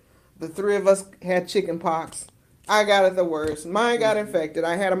life. The three of us had chicken pox. I got it the worst. Mine got infected.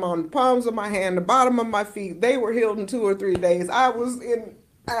 I had them on the palms of my hand, the bottom of my feet. They were healed in 2 or 3 days. I was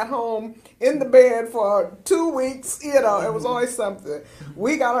at home in the bed for 2 weeks. It was always something.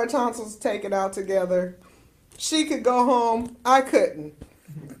 We got our tonsils taken out together. She could go home. I couldn't.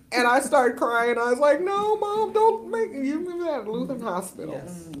 And I started crying. I was like, no, Mom, don't make it. You remember that at Lutheran Hospital?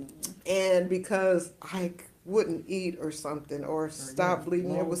 Yes. And because I wouldn't eat or something or stop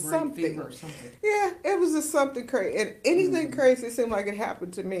bleeding, it was something. Yeah, it was just something crazy. And anything crazy seemed like it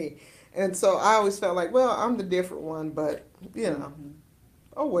happened to me. And so I always felt like, well, I'm the different one, but,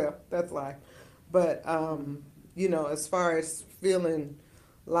 oh well, that's life. But, as far as feeling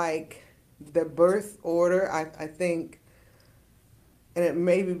like the birth order, I think, and it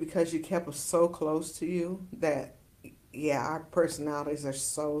may be because you kept us so close to you that, our personalities are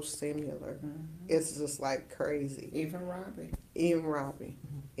so similar. It's just like crazy. Even Robbie.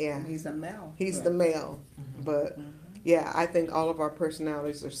 Yeah. He's a male. He's the male. But, I think all of our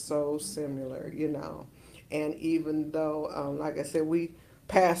personalities are so similar, And even though, like I said, we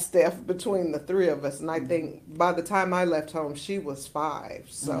passed Steph between the three of us. And I think by the time I left home, she was 5.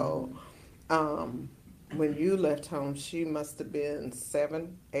 So when you left home, she must have been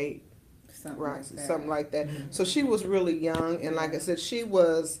 7, 8. Something like that. So she was really young, and like I said, she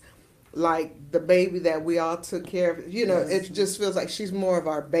was like the baby that we all took care of. It just feels like she's more of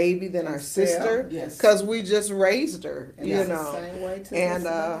our baby than our sister, because we just raised her. And I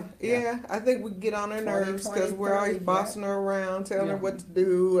think we get on her nerves because we're always bossing her around, telling her what to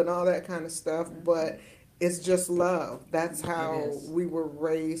do and all that kind of stuff. But it's just love. That's how we were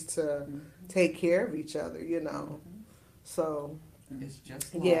raised to take care of each other. So. It's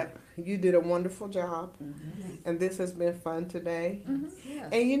just love. Yeah, you did a wonderful job, and this has been fun today.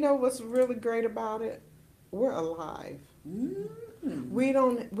 And you know what's really great about it? We're alive. We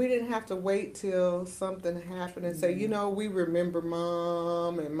didn't have to wait till something happened and say, we remember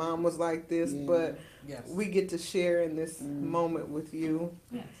mom and mom was like this, but Yes. we get to share in this moment with you.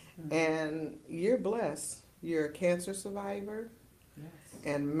 Yes. And you're blessed. You're a cancer survivor. Yes.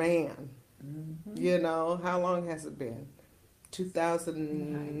 And man, how long has it been?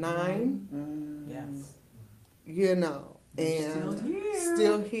 2009? Yes. And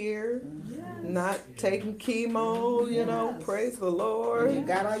still here, not taking chemo, praise the Lord. You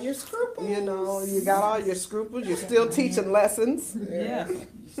got all your scruples. You got all your scruples. You're still teaching lessons. Yes. You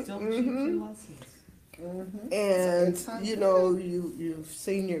still teaching lessons. And you've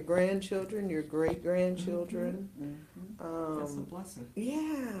seen your grandchildren, your great grandchildren. That's a blessing.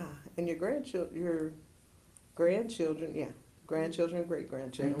 Yeah, and your grandchildren, grandchildren, great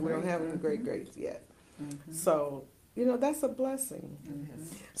grandchildren. We don't have any great greats yet. So that's a blessing.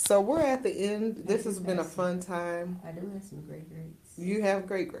 So we're at the end. This has been a fun time. I do have some great greats. You have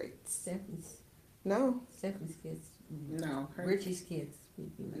great greats. Stephanie's kids. No. Richie's kids.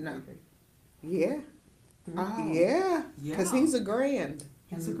 would be my No. great. Yeah, Oh. yeah, because he's a grand.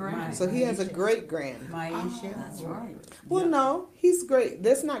 He's a grand. So he has a great grand. Maya and Cheryl. That's right. Well, no, he's great.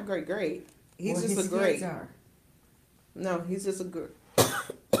 That's not great. Great. He's Well, just his a great. kids are. No, he's just a good.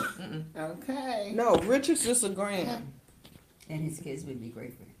 Okay. No, Richard's just a grand. And his kids would be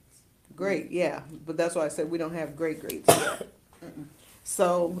great grands. Great, yeah, but that's why I said we don't have great greats yet.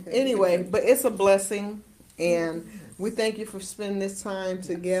 So anyway, but it's a blessing, and we thank you for spending this time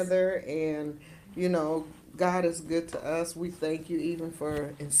together. And God is good to us. We thank you even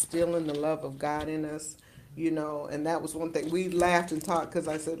for instilling the love of God in us. And that was one thing we laughed and talked because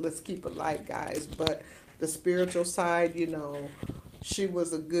I said let's keep it light, guys. But the spiritual side, she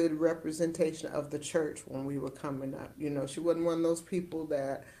was a good representation of the church when we were coming up. She wasn't one of those people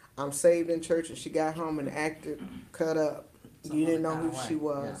that I'm saved in church and she got home and acted cut up. You didn't know who she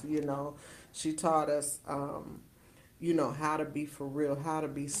was. She taught us, how to be for real, how to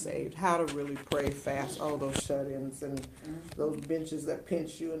be saved, how to really pray fast, all those shut-ins and those benches that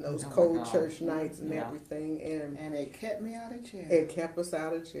pinch you and those cold church nights and everything. And it kept me out of jail. It kept us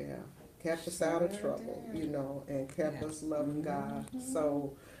out of jail. Kept us out of trouble, and kept us loving God.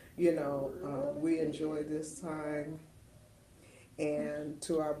 So, we enjoy this time. And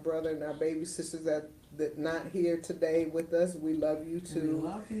to our brother and our baby sisters that not here today with us, we love you too. We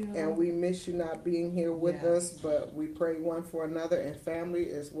love you. And we miss you not being here with us, but we pray one for another, and family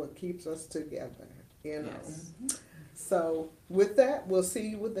is what keeps us together, Yes. So with that, we'll see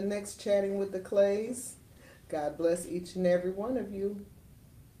you with the next Chatting with the Clays. God bless each and every one of you.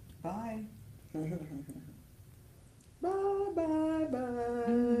 Bye.